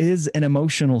arguing is an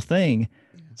emotional thing,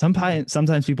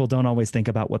 sometimes people don't always think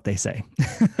about what they say.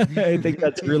 I think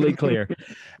that's really clear.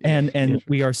 And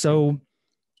we are so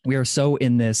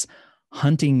in this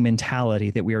hunting mentality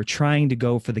that we are trying to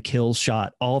go for the kill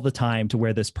shot all the time, to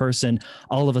where this person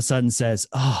all of a sudden says,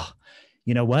 oh,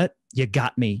 you know what? You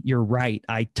got me. You're right.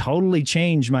 I totally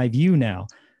changed my view now.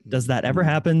 Does that ever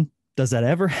happen? Does that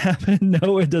ever happen?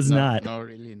 No, it does not. No,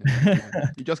 really. No.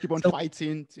 You just keep on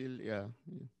fighting till,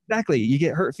 Exactly. You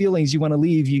get hurt feelings. You want to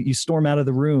leave. You storm out of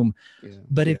the room.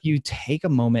 But if you take a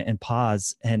moment and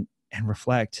pause and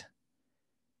reflect,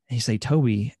 and you say,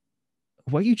 Toby,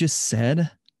 what you just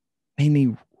said made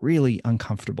me really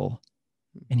uncomfortable.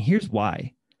 And here's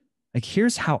why. Like,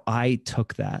 here's how I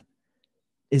took that.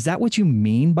 Is that what you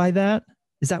mean by that?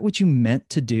 Is that what you meant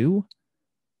to do?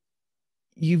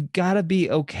 You've got to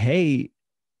be okay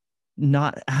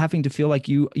not having to feel like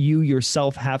you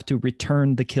yourself have to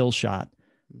return the kill shot.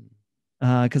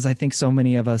 Because I think so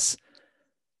many of us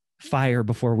fire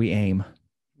before we aim.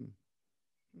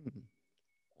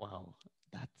 Wow,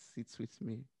 that sits with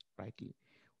me rightly.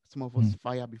 Some of us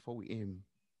fire before we aim.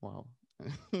 Wow.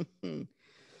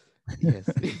 Yes,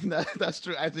 that's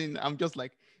true. I think I'm just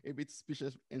like a bit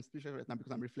speechless right now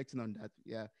because I'm reflecting on that.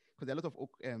 Yeah, because there are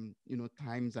a lot of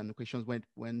times and occasions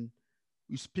when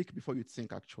you speak before you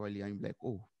think actually, and you're like,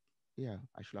 oh, yeah,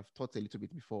 I should have thought a little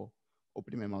bit before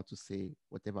opening my mouth to say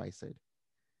whatever I said.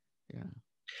 Yeah.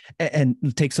 And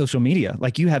take social media.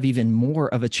 Like, you have even more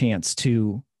of a chance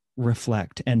to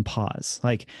reflect and pause.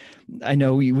 Like, I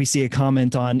know we see a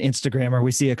comment on Instagram or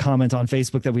we see a comment on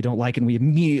Facebook that we don't like, and we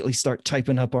immediately start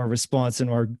typing up our response, and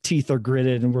our teeth are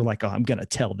gritted, and we're like, oh, I'm going to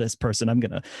tell this person, I'm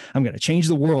going to change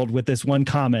the world with this one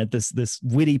comment, this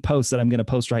witty post that I'm going to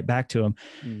post right back to them.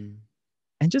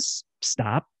 And just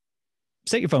stop,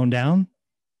 set your phone down,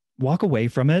 walk away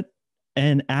from it,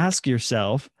 and ask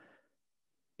yourself,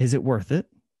 is it worth it?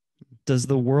 Does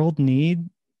the world need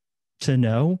to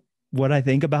know what I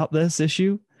think about this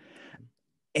issue?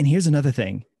 And here's another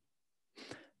thing.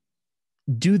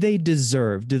 Do they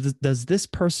deserve, does this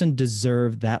person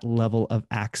deserve that level of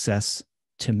access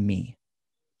to me?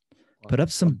 Put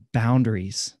up some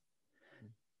boundaries.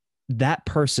 That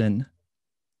person,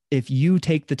 if you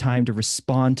take the time to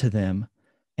respond to them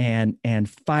and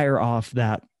fire off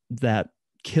that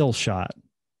kill shot,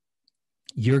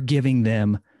 you're giving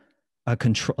them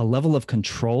a level of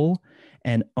control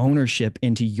and ownership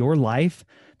into your life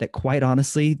that, quite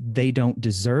honestly, they don't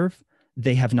deserve.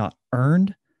 They have not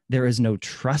earned. There is no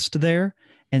trust there.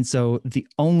 And so the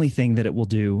only thing that it will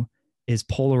do is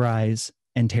polarize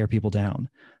and tear people down.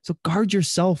 So guard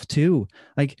yourself too.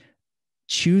 Like,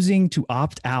 choosing to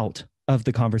opt out of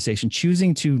the conversation,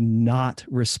 choosing to not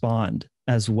respond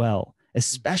as well,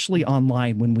 especially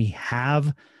online when we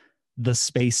have the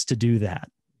space to do that.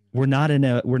 We're not in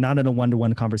a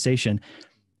one-to-one conversation.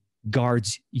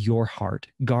 Guards your heart,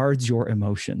 guards your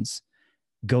emotions.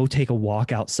 Go take a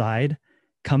walk outside,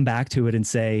 come back to it and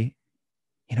say,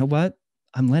 you know what?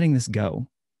 I'm letting this go.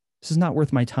 This is not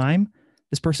worth my time.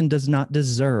 This person does not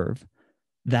deserve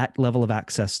that level of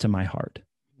access to my heart.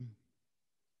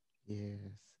 Yes.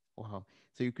 Wow.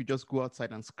 So you could just go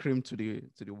outside and scream to the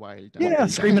wild. Yeah,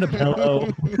 scream at a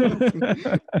pillow.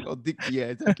 Yeah,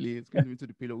 exactly. Scream into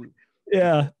the pillow.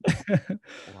 Yeah.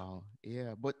 Wow.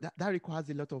 Yeah, but that requires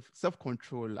a lot of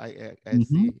self-control. I Mm-hmm.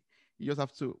 say you just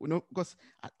have to, because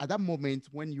at that moment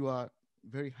when you are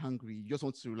very hungry, you just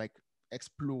want to like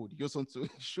explode. You just want to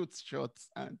shoot shots,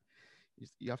 and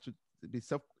you have to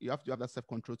have that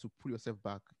self-control to pull yourself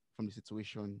back from the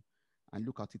situation and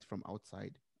look at it from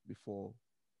outside before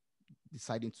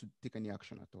deciding to take any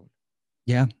action at all.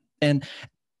 Yeah. And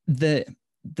the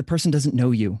person doesn't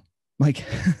know you. Like,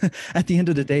 at the end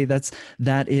of the day, that's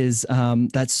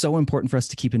so important for us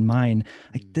to keep in mind.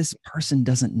 Like, this person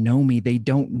doesn't know me. They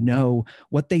don't know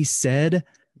what they said.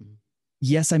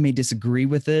 Yes, I may disagree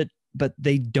with it, but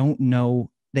they don't know.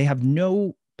 They have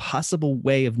no possible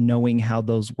way of knowing how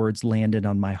those words landed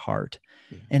on my heart.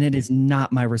 And it is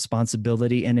not my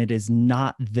responsibility, and it is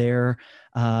not their,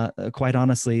 quite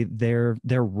honestly, their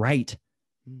right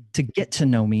to get to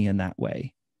know me in that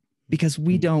way, because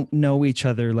we don't know each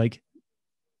other. Like,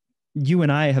 you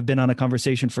and I have been on a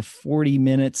conversation for 40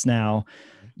 minutes now.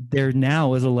 There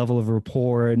now is a level of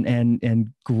rapport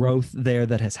and growth there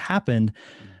that has happened.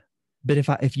 But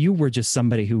if you were just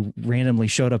somebody who randomly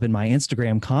showed up in my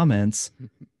Instagram comments,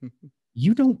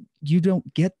 you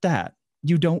don't get that.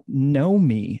 You don't know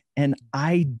me, and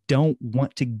I don't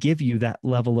want to give you that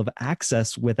level of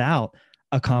access without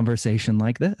a conversation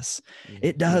like this.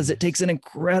 It does. It takes an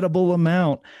incredible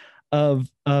amount of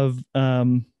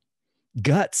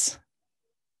guts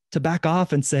to back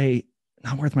off and say,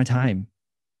 not worth my time.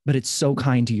 But it's so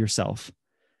kind to yourself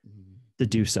to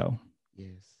do so.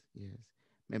 Yes.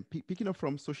 And picking up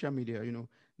from social media,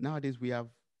 nowadays we have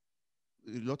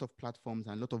a lot of platforms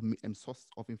and a lot of source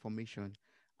of information,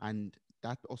 and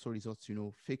that also results,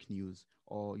 fake news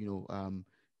or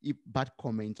bad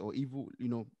comments or evil,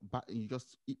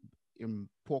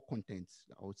 poor content,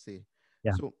 I would say.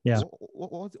 Yeah. So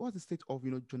what's the state of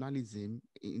journalism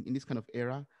in this kind of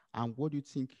era, and where do you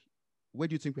think we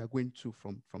are going to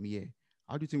from here?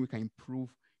 How do you think we can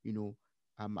improve,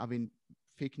 having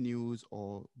fake news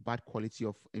or bad quality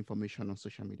of information on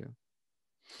social media?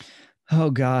 Oh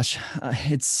gosh,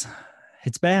 it's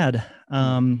bad.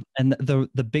 And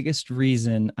the biggest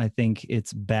reason I think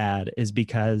it's bad is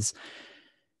because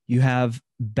you have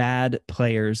bad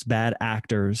players, bad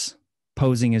actors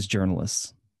posing as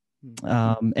journalists.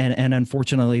 And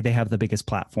unfortunately, they have the biggest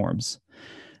platforms.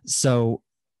 So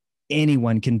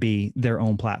anyone can be their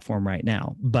own platform right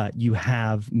now, but you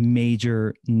have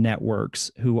major networks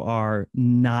who are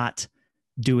not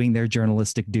doing their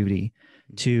journalistic duty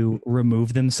to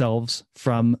remove themselves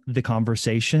from the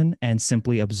conversation and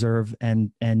simply observe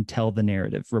and tell the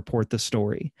narrative, report the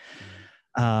story.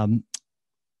 On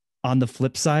the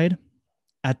flip side,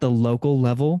 at the local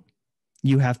level,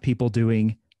 you have people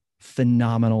doing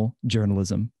phenomenal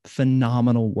journalism,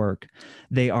 phenomenal work.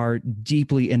 They are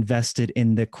deeply invested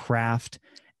in the craft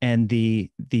and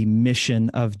the mission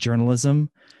of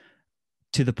journalism,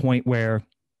 to the point where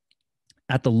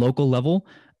at the local level,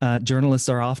 journalists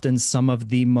are often some of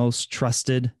the most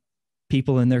trusted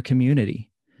people in their community.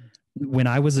 When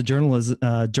I was a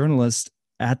journalist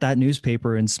at that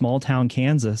newspaper in small town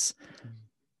Kansas,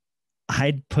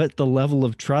 I'd put the level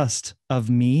of trust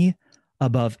of me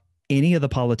above any of the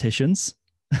politicians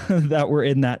that were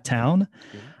in that town.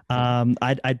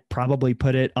 I'd probably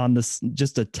put it on this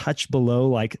just a touch below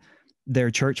like their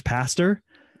church pastor,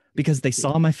 because they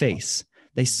saw my face.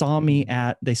 They saw me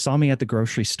at the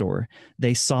grocery store.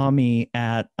 They saw me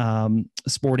at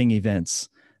sporting events.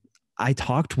 I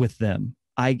talked with them.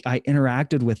 I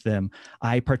interacted with them.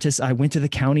 I went to the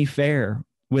county fair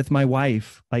with my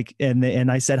wife,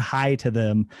 and I said hi to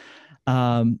them.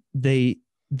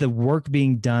 The work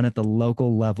being done at the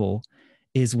local level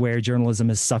is where journalism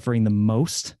is suffering the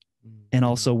most, and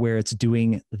also where it's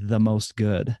doing the most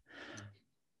good.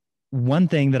 One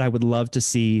thing that I would love to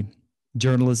see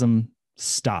journalism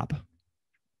stop,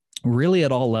 really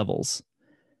at all levels,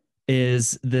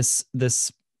 is this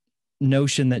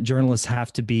notion that journalists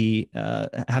have to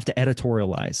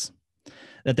editorialize.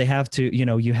 That they have to,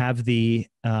 you have the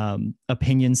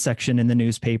opinion section in the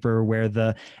newspaper where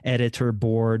the editor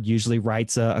board usually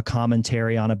writes a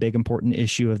commentary on a big important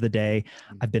issue of the day.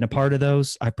 I've been a part of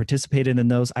those. I've participated in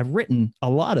those. I've written a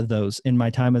lot of those in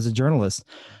my time as a journalist.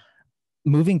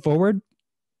 Moving forward,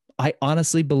 I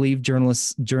honestly believe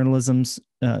journalists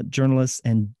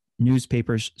and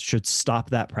newspapers should stop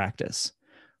that practice.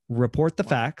 Report the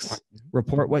facts,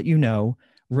 report what you know,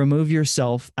 remove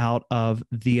yourself out of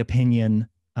the opinion,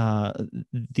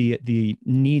 the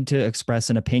need to express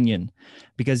an opinion,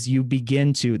 because you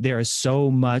begin to, there's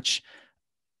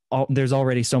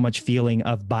already so much feeling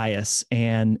of bias,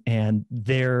 and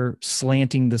they're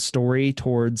slanting the story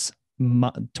towards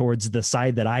the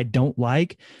side that I don't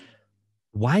like.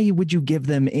 Why would you give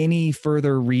them any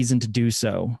further reason to do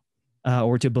so,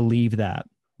 or to believe that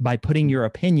by putting your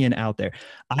opinion out there?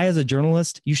 I, as a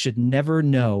journalist, you should never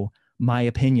know my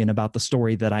opinion about the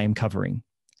story that I am covering.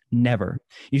 Never.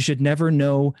 You should never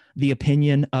know the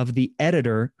opinion of the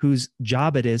editor whose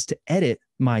job it is to edit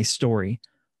my story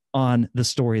on the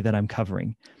story that I'm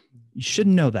covering. You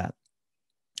shouldn't know that.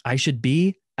 I should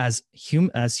be as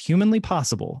humanly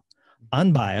possible,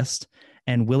 unbiased,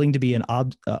 and willing to be an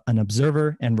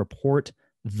observer and report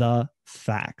the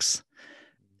facts,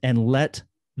 and let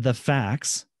the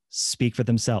facts speak for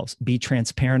themselves. Be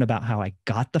transparent about how I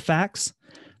got the facts.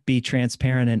 Be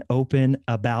transparent and open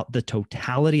about the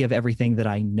totality of everything that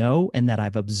I know and that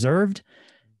I've observed,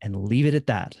 and leave it at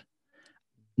that.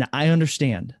 Now, I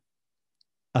understand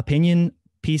opinion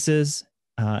pieces,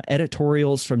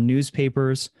 editorials from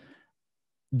newspapers,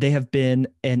 they have been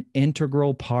an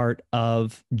integral part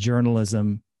of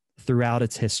journalism throughout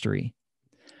its history.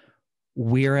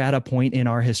 We're at a point in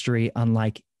our history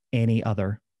unlike any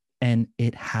other, and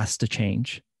it has to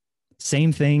change.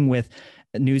 Same thing with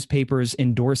newspapers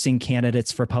endorsing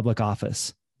candidates for public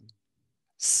office.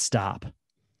 Stop.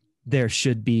 There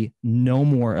should be no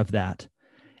more of that.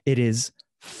 It is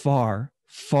far,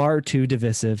 far too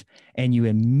divisive, and you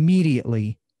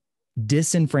immediately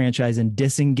disenfranchise and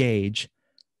disengage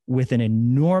with an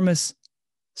enormous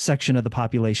section of the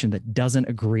population that doesn't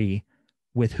agree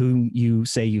with whom you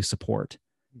say you support.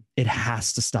 It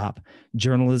has to stop.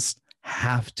 Journalists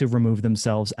have to remove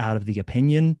themselves out of the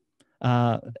opinion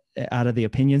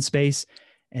space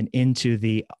and into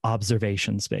the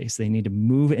observation space. They need to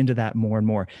move into that more and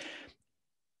more.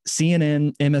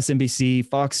 CNN, MSNBC,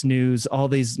 Fox News, all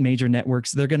these major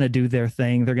networks, they're going to do their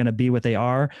thing. They're going to be what they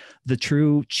are. The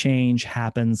true change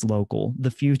happens local.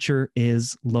 The future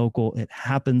is local. It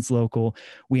happens local.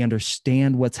 We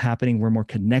understand what's happening. We're more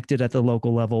connected at the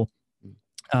local level.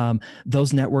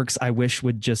 Those networks, I wish,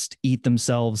 would just eat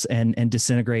themselves and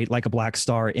disintegrate like a black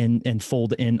star and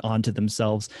fold in onto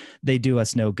themselves. They do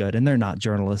us no good, and they're not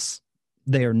journalists.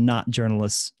 They are not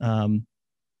journalists.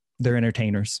 They're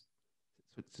entertainers.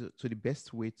 So the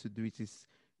best way to do it is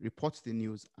report the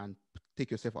news and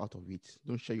take yourself out of it.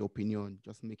 Don't share your opinion.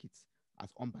 Just make it as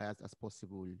unbiased as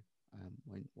possible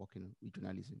when working with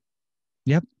journalism.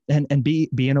 Yep, and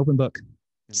be an open book.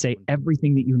 Say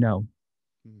everything that you know,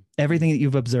 everything that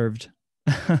you've observed.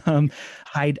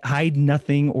 Hide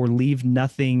nothing or leave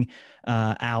nothing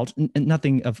out,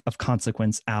 nothing of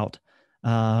consequence out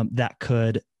that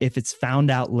could, if it's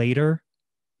found out later,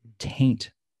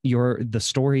 taint the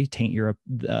story, taint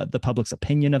the public's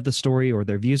opinion of the story or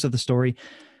their views of the story.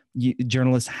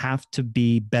 Journalists have to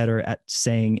be better at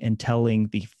saying and telling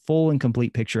the full and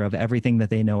complete picture of everything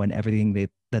that they know and everything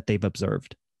that they've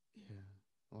observed. Yeah.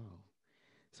 Wow.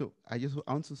 So I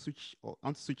want to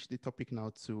switch the topic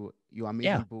now to your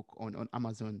amazing book on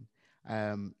Amazon.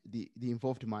 The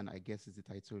Involved Man, I guess, is the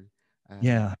title.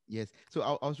 Yes.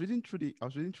 So I was reading through the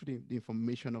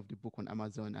information of the book on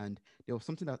Amazon, and there was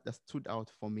something that stood out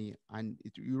for me. And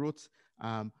you wrote,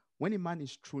 when a man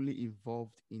is truly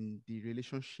involved in the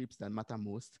relationships that matter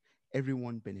most,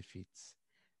 everyone benefits.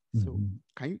 So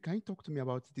can you talk to me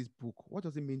about this book? What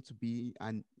does it mean to be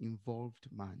an involved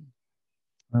man?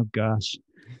 Oh gosh,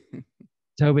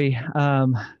 Toby,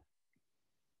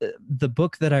 the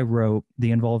book that I wrote,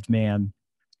 The Involved Man,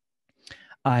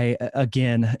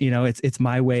 it's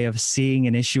my way of seeing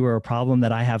an issue or a problem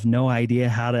that I have no idea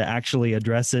how to actually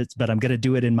address it, but I'm going to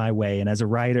do it in my way. And as a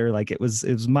writer, like it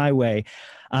was my way.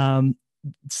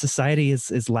 Society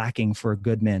is lacking for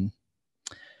good men.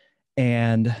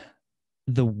 And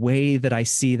the way that I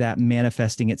see that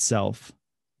manifesting itself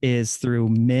is through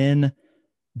men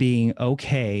being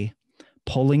okay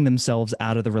pulling themselves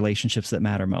out of the relationships that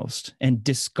matter most and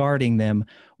discarding them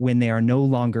when they are no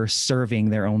longer serving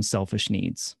their own selfish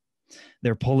needs.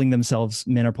 Men are pulling themselves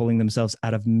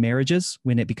out of marriages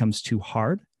when it becomes too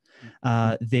hard.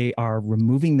 They are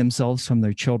removing themselves from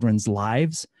their children's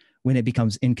lives when it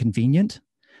becomes inconvenient.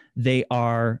 They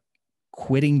are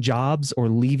quitting jobs or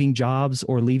leaving jobs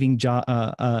or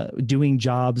doing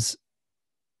jobs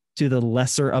to the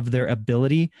lesser of their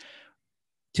ability,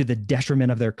 to the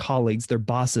detriment of their colleagues, their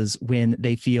bosses, when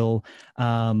they feel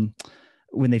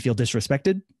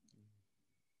disrespected,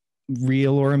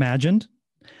 real or imagined.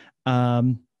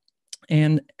 And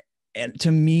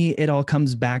to me, it all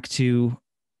comes back to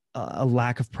a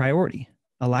lack of priority,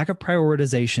 a lack of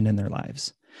prioritization in their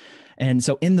lives. And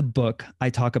so in the book, I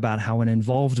talk about how an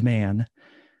involved man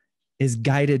is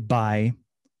guided by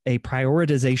a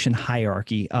prioritization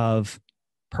hierarchy of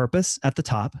purpose at the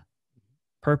top,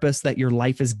 purpose that your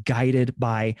life is guided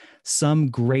by some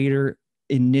greater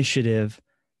initiative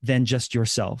than just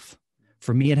yourself.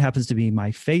 For me, it happens to be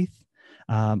my faith,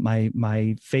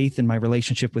 my faith in my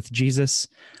relationship with Jesus.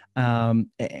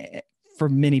 For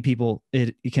many people,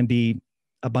 it can be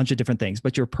a bunch of different things,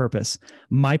 but your purpose.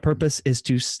 My purpose is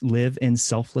to live in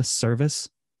selfless service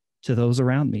to those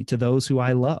around me, to those who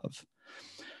I love.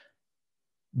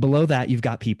 Below that, you've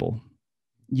got people.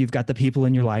 You've got the people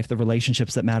in your life, the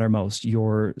relationships that matter most,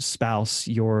 your spouse,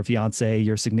 your fiance,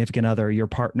 your significant other, your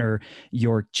partner,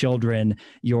 your children,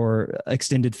 your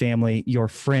extended family, your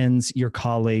friends, your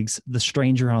colleagues, the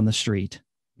stranger on the street.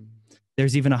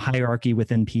 There's even a hierarchy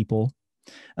within people,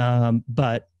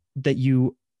 but that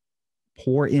you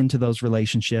pour into those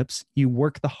relationships, you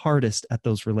work the hardest at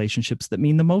those relationships that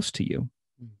mean the most to you.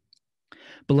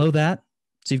 Below that,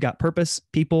 so you've got purpose,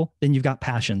 people, then you've got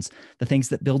passions, the things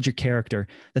that build your character,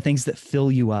 the things that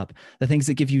fill you up, the things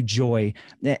that give you joy.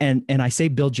 And I say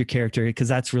build your character because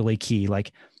that's really key.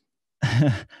 Like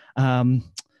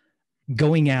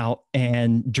going out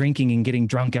and drinking and getting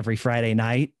drunk every Friday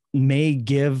night may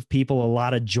give people a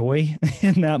lot of joy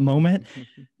in that moment.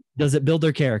 Does it build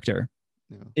their character?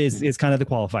 No. Is kind of the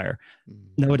qualifier.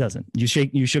 No, it doesn't. You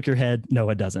shook your head. No,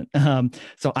 it doesn't.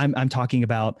 So I'm talking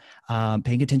about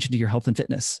paying attention to your health and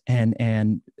fitness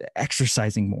and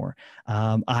exercising more.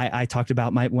 I talked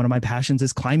about one of my passions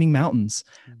is climbing mountains.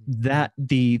 That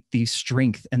the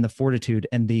strength and the fortitude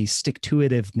and the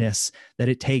stick-to-itiveness that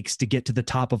it takes to get to the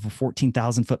top of a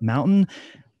 14,000 foot mountain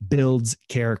builds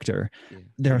character.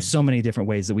 There are so many different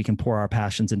ways that we can pour our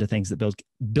passions into things that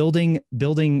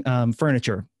building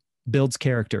furniture builds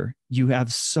character. You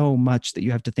have so much that you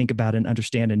have to think about and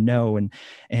understand and know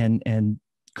and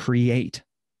create.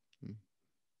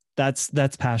 That's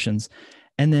passions.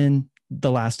 And then the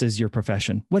last is your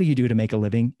profession. What do you do to make a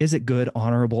living? Is it good,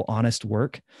 honorable, honest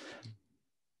work?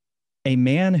 A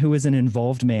man who is an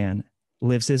involved man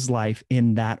lives his life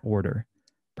in that order: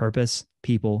 purpose,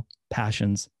 people,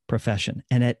 passions, profession.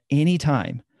 And at any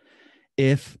time,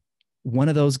 if one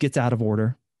of those gets out of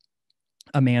order,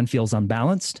 a man feels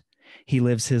unbalanced. He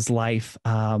lives his life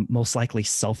most likely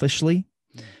selfishly.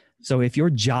 So if your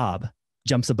job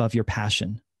jumps above your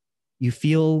passion, you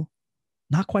feel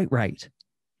not quite right.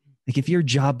 Like if your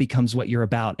job becomes what you're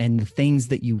about and the things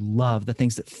that you love, the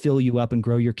things that fill you up and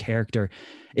grow your character.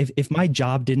 If my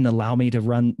job didn't allow me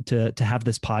to have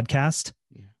this podcast,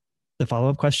 the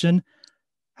follow-up question,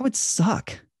 I would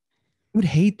suck. I would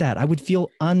hate that. I would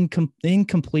feel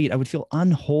incomplete. I would feel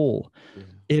unwhole.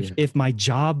 If my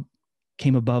job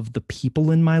came above the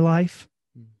people in my life,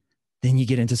 then you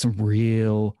get into some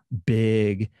real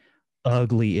big,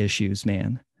 ugly issues,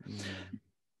 man.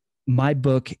 My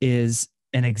book is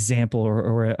an example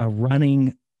or a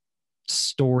running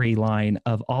storyline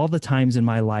of all the times in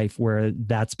my life where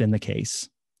that's been the case.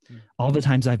 All the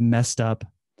times I've messed up,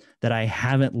 that I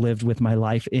haven't lived with my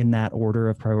life in that order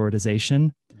of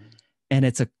prioritization. And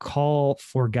it's a call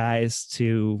for guys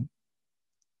to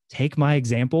take my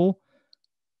example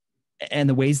and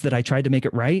the ways that I tried to make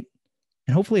it right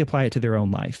and hopefully apply it to their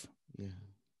own life.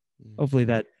 Hopefully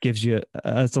that gives you,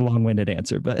 it's a long-winded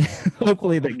answer, but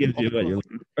hopefully that gives you what you're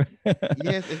looking for.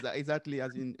 Yes, exactly.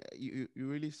 As in, you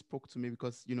really spoke to me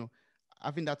because,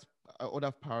 having that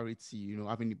other priority,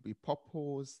 having the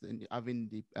purpose, and having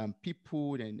the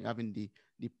people, and having the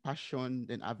passion,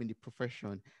 then having the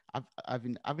profession,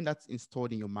 having that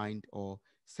installed in your mind or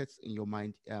set in your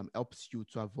mind helps you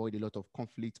to avoid a lot of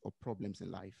conflict or problems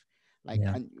in life.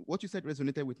 And what you said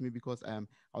resonated with me because I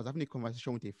was having a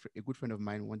conversation with a good friend of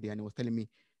mine one day, and he was telling me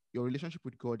your relationship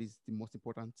with God is the most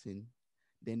important thing,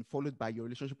 then followed by your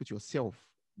relationship with yourself,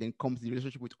 then comes the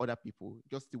relationship with other people,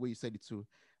 just the way you said it too.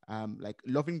 Like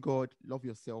loving God, love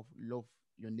yourself, love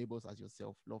your neighbors as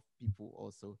yourself, love people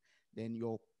also. Then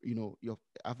your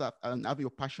have your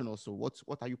passion also. What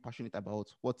are you passionate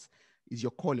about? What is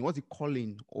your calling? What's the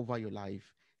calling over your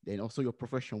life? Then also your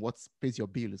profession, what pays your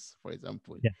bills, for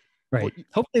example. Yeah. Right. But,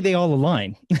 hopefully they all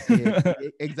align.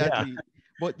 Exactly.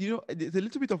 But there's a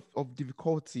little bit of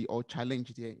difficulty or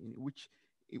challenge there, which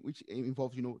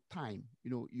involves time.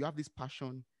 You have this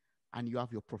passion and you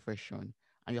have your profession,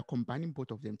 and you're combining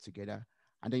both of them together,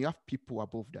 and then you have people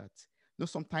above that.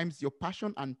 Sometimes your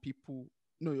passion and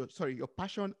your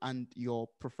passion and your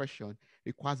profession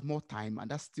requires more time,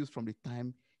 and that steals from the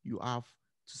time you have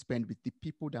to spend with the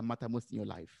people that matter most in your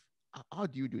life. How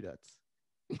do you do that?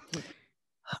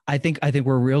 I think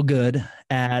we're real good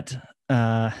at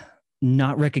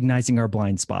not recognizing our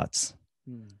blind spots.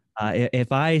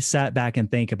 If I sat back and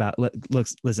think about,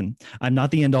 listen, I'm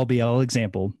not the end all be all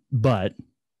example, but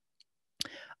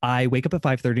I wake up at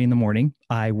 5:30 in the morning.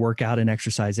 I work out and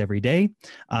exercise every day.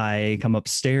 I come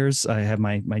upstairs. I have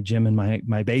my gym in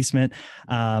my basement.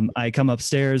 I come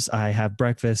upstairs. I have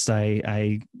breakfast.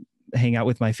 I hang out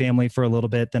with my family for a little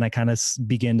bit. Then I kind of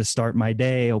begin to start my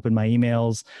day, open my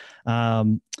emails.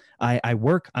 I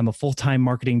work. I'm a full-time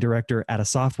marketing director at a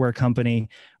software company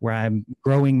where I'm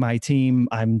growing my team.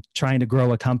 I'm trying to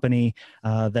grow a company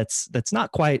that's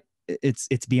not quite,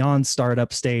 it's beyond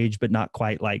startup stage, but not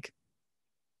quite like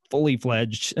fully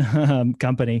fledged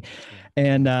company.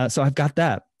 And so I've got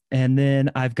that. And then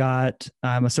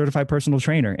I'm a certified personal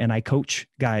trainer, and I coach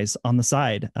guys on the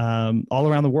side all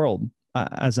around the world.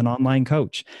 as an online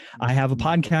coach. I have a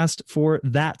podcast for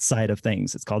that side of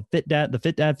things. It's called Fit Dad, the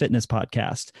Fit Dad Fitness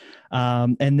Podcast.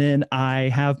 And then I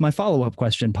have my follow-up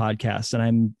question podcast, and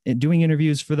I'm doing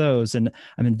interviews for those, and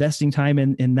I'm investing time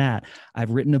in that.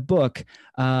 I've written a book.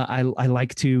 I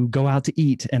like to go out to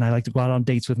eat, and I like to go out on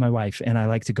dates with my wife, and I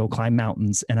like to go climb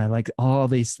mountains, and I like all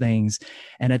these things.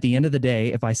 And at the end of the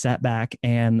day, if I sat back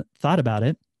and thought about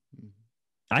it,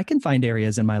 I can find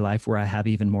areas in my life where I have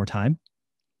even more time.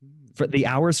 For the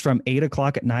hours from 8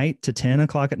 o'clock at night to 10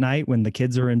 o'clock at night when the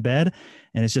kids are in bed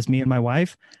and it's just me and my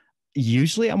wife,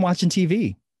 usually I'm watching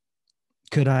TV.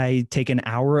 Could I take an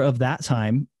hour of that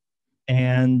time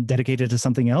and dedicate it to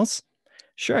something else?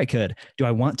 Sure, I could. Do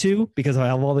I want to because I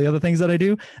have all the other things that I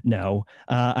do? No,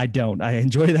 I don't. I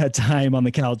enjoy that time on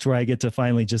the couch where I get to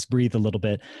finally just breathe a little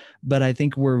bit. But I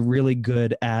think we're really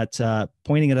good at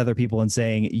pointing at other people and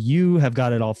saying, you have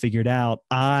got it all figured out.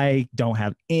 I don't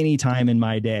have any time in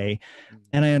my day.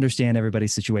 And I understand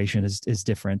everybody's situation is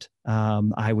different.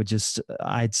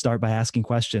 I'd start by asking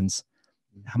questions.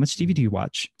 How much TV do you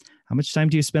watch? How much time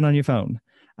do you spend on your phone?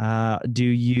 Do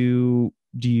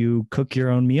you cook your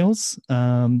own meals?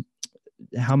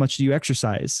 How much do you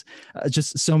exercise?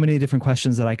 Just so many different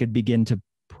questions that I could begin to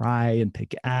pry and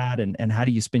pick at. And how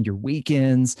do you spend your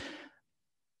weekends?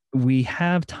 We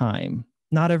have time.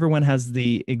 Not everyone has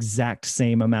the exact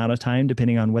same amount of time,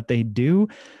 depending on what they do.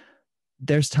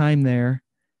 There's time there.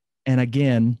 And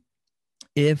again,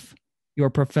 if your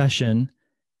profession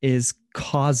is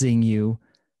causing you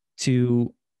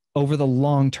to, over the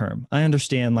long term, I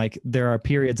understand like there are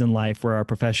periods in life where our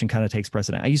profession kind of takes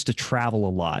precedent. I used to travel a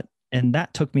lot, and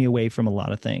that took me away from a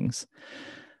lot of things.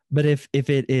 But if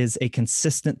it is a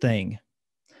consistent thing,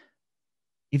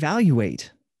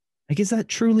 evaluate. Like, is that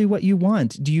truly what you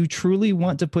want? Do you truly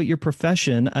want to put your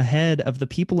profession ahead of the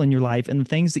people in your life and the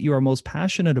things that you are most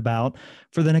passionate about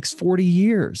for the next 40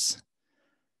 years?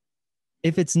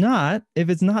 If it's not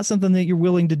something that you're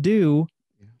willing to do,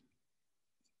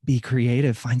 be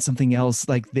creative, find something else.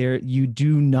 Like you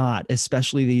do not,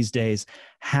 especially these days,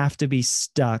 have to be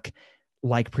stuck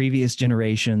like previous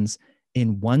generations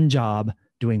in one job,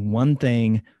 doing one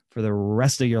thing for the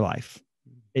rest of your life.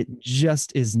 It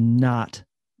just is not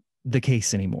the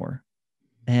case anymore.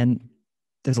 And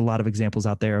there's a lot of examples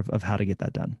out there of how to get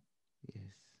that done.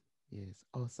 Yes.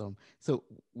 Awesome. So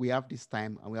we have this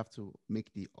time and we have to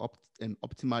make the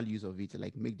optimal use of it,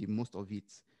 like make the most of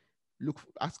it.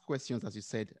 Ask questions, as you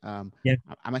said. Am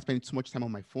I spending too much time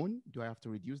on my phone? Do I have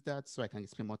to reduce that so I can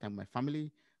spend more time with my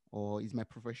family? Or is my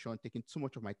profession taking too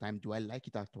much of my time? Do I like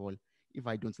it at all? If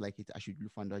I don't like it, I should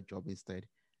look for another job instead.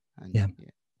 And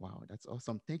wow, that's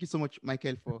awesome. Thank you so much,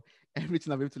 Michael, for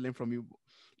everything I'm able to learn from you.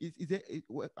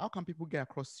 How can people get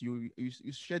across to you?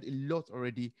 You shared a lot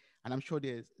already, and I'm sure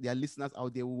there are listeners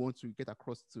out there who want to get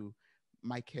across to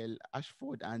Michael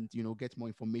Ashford and get more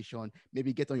information,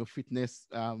 maybe get on your fitness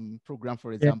program,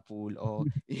 for example, or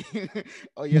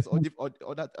or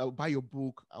that buy your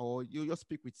book, or you just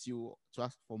speak with you to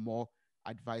ask for more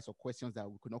advice or questions that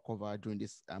we could not cover during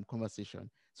this conversation.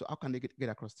 So how can they get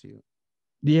across to you?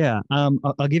 Yeah,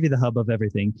 I'll give you the hub of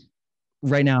everything.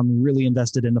 Right now, I'm really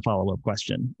invested in the follow-up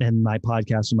question and my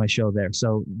podcast and my show there.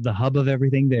 So the hub of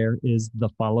everything there is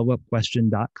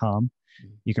thefollowupquestion.com.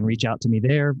 You can reach out to me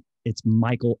there. It's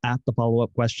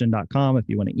michael@thefollowupquestion.com if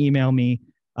you want to email me.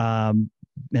 And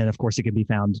of course, it can be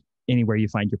found anywhere you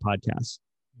find your podcasts.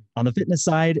 On the fitness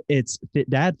side, it's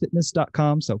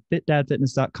fitdadfitness.com. So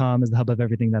fitdadfitness.com is the hub of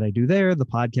everything that I do there. The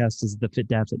podcast is the Fit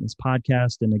Dad Fitness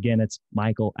Podcast. And again, it's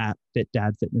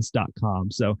michael@fitdadfitness.com.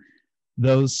 So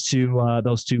those two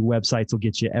websites will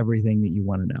get you everything that you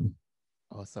want to know.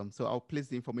 Awesome. So I'll place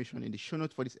the information in the show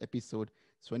notes for this episode.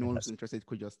 So anyone who's interested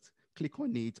could just click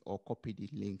on it or copy the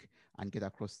link and get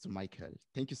across to Michael.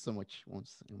 Thank you so much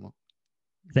once more.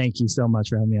 Thank you so much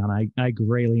for having me on. I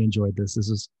greatly enjoyed this. This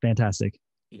was fantastic.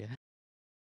 Yeah.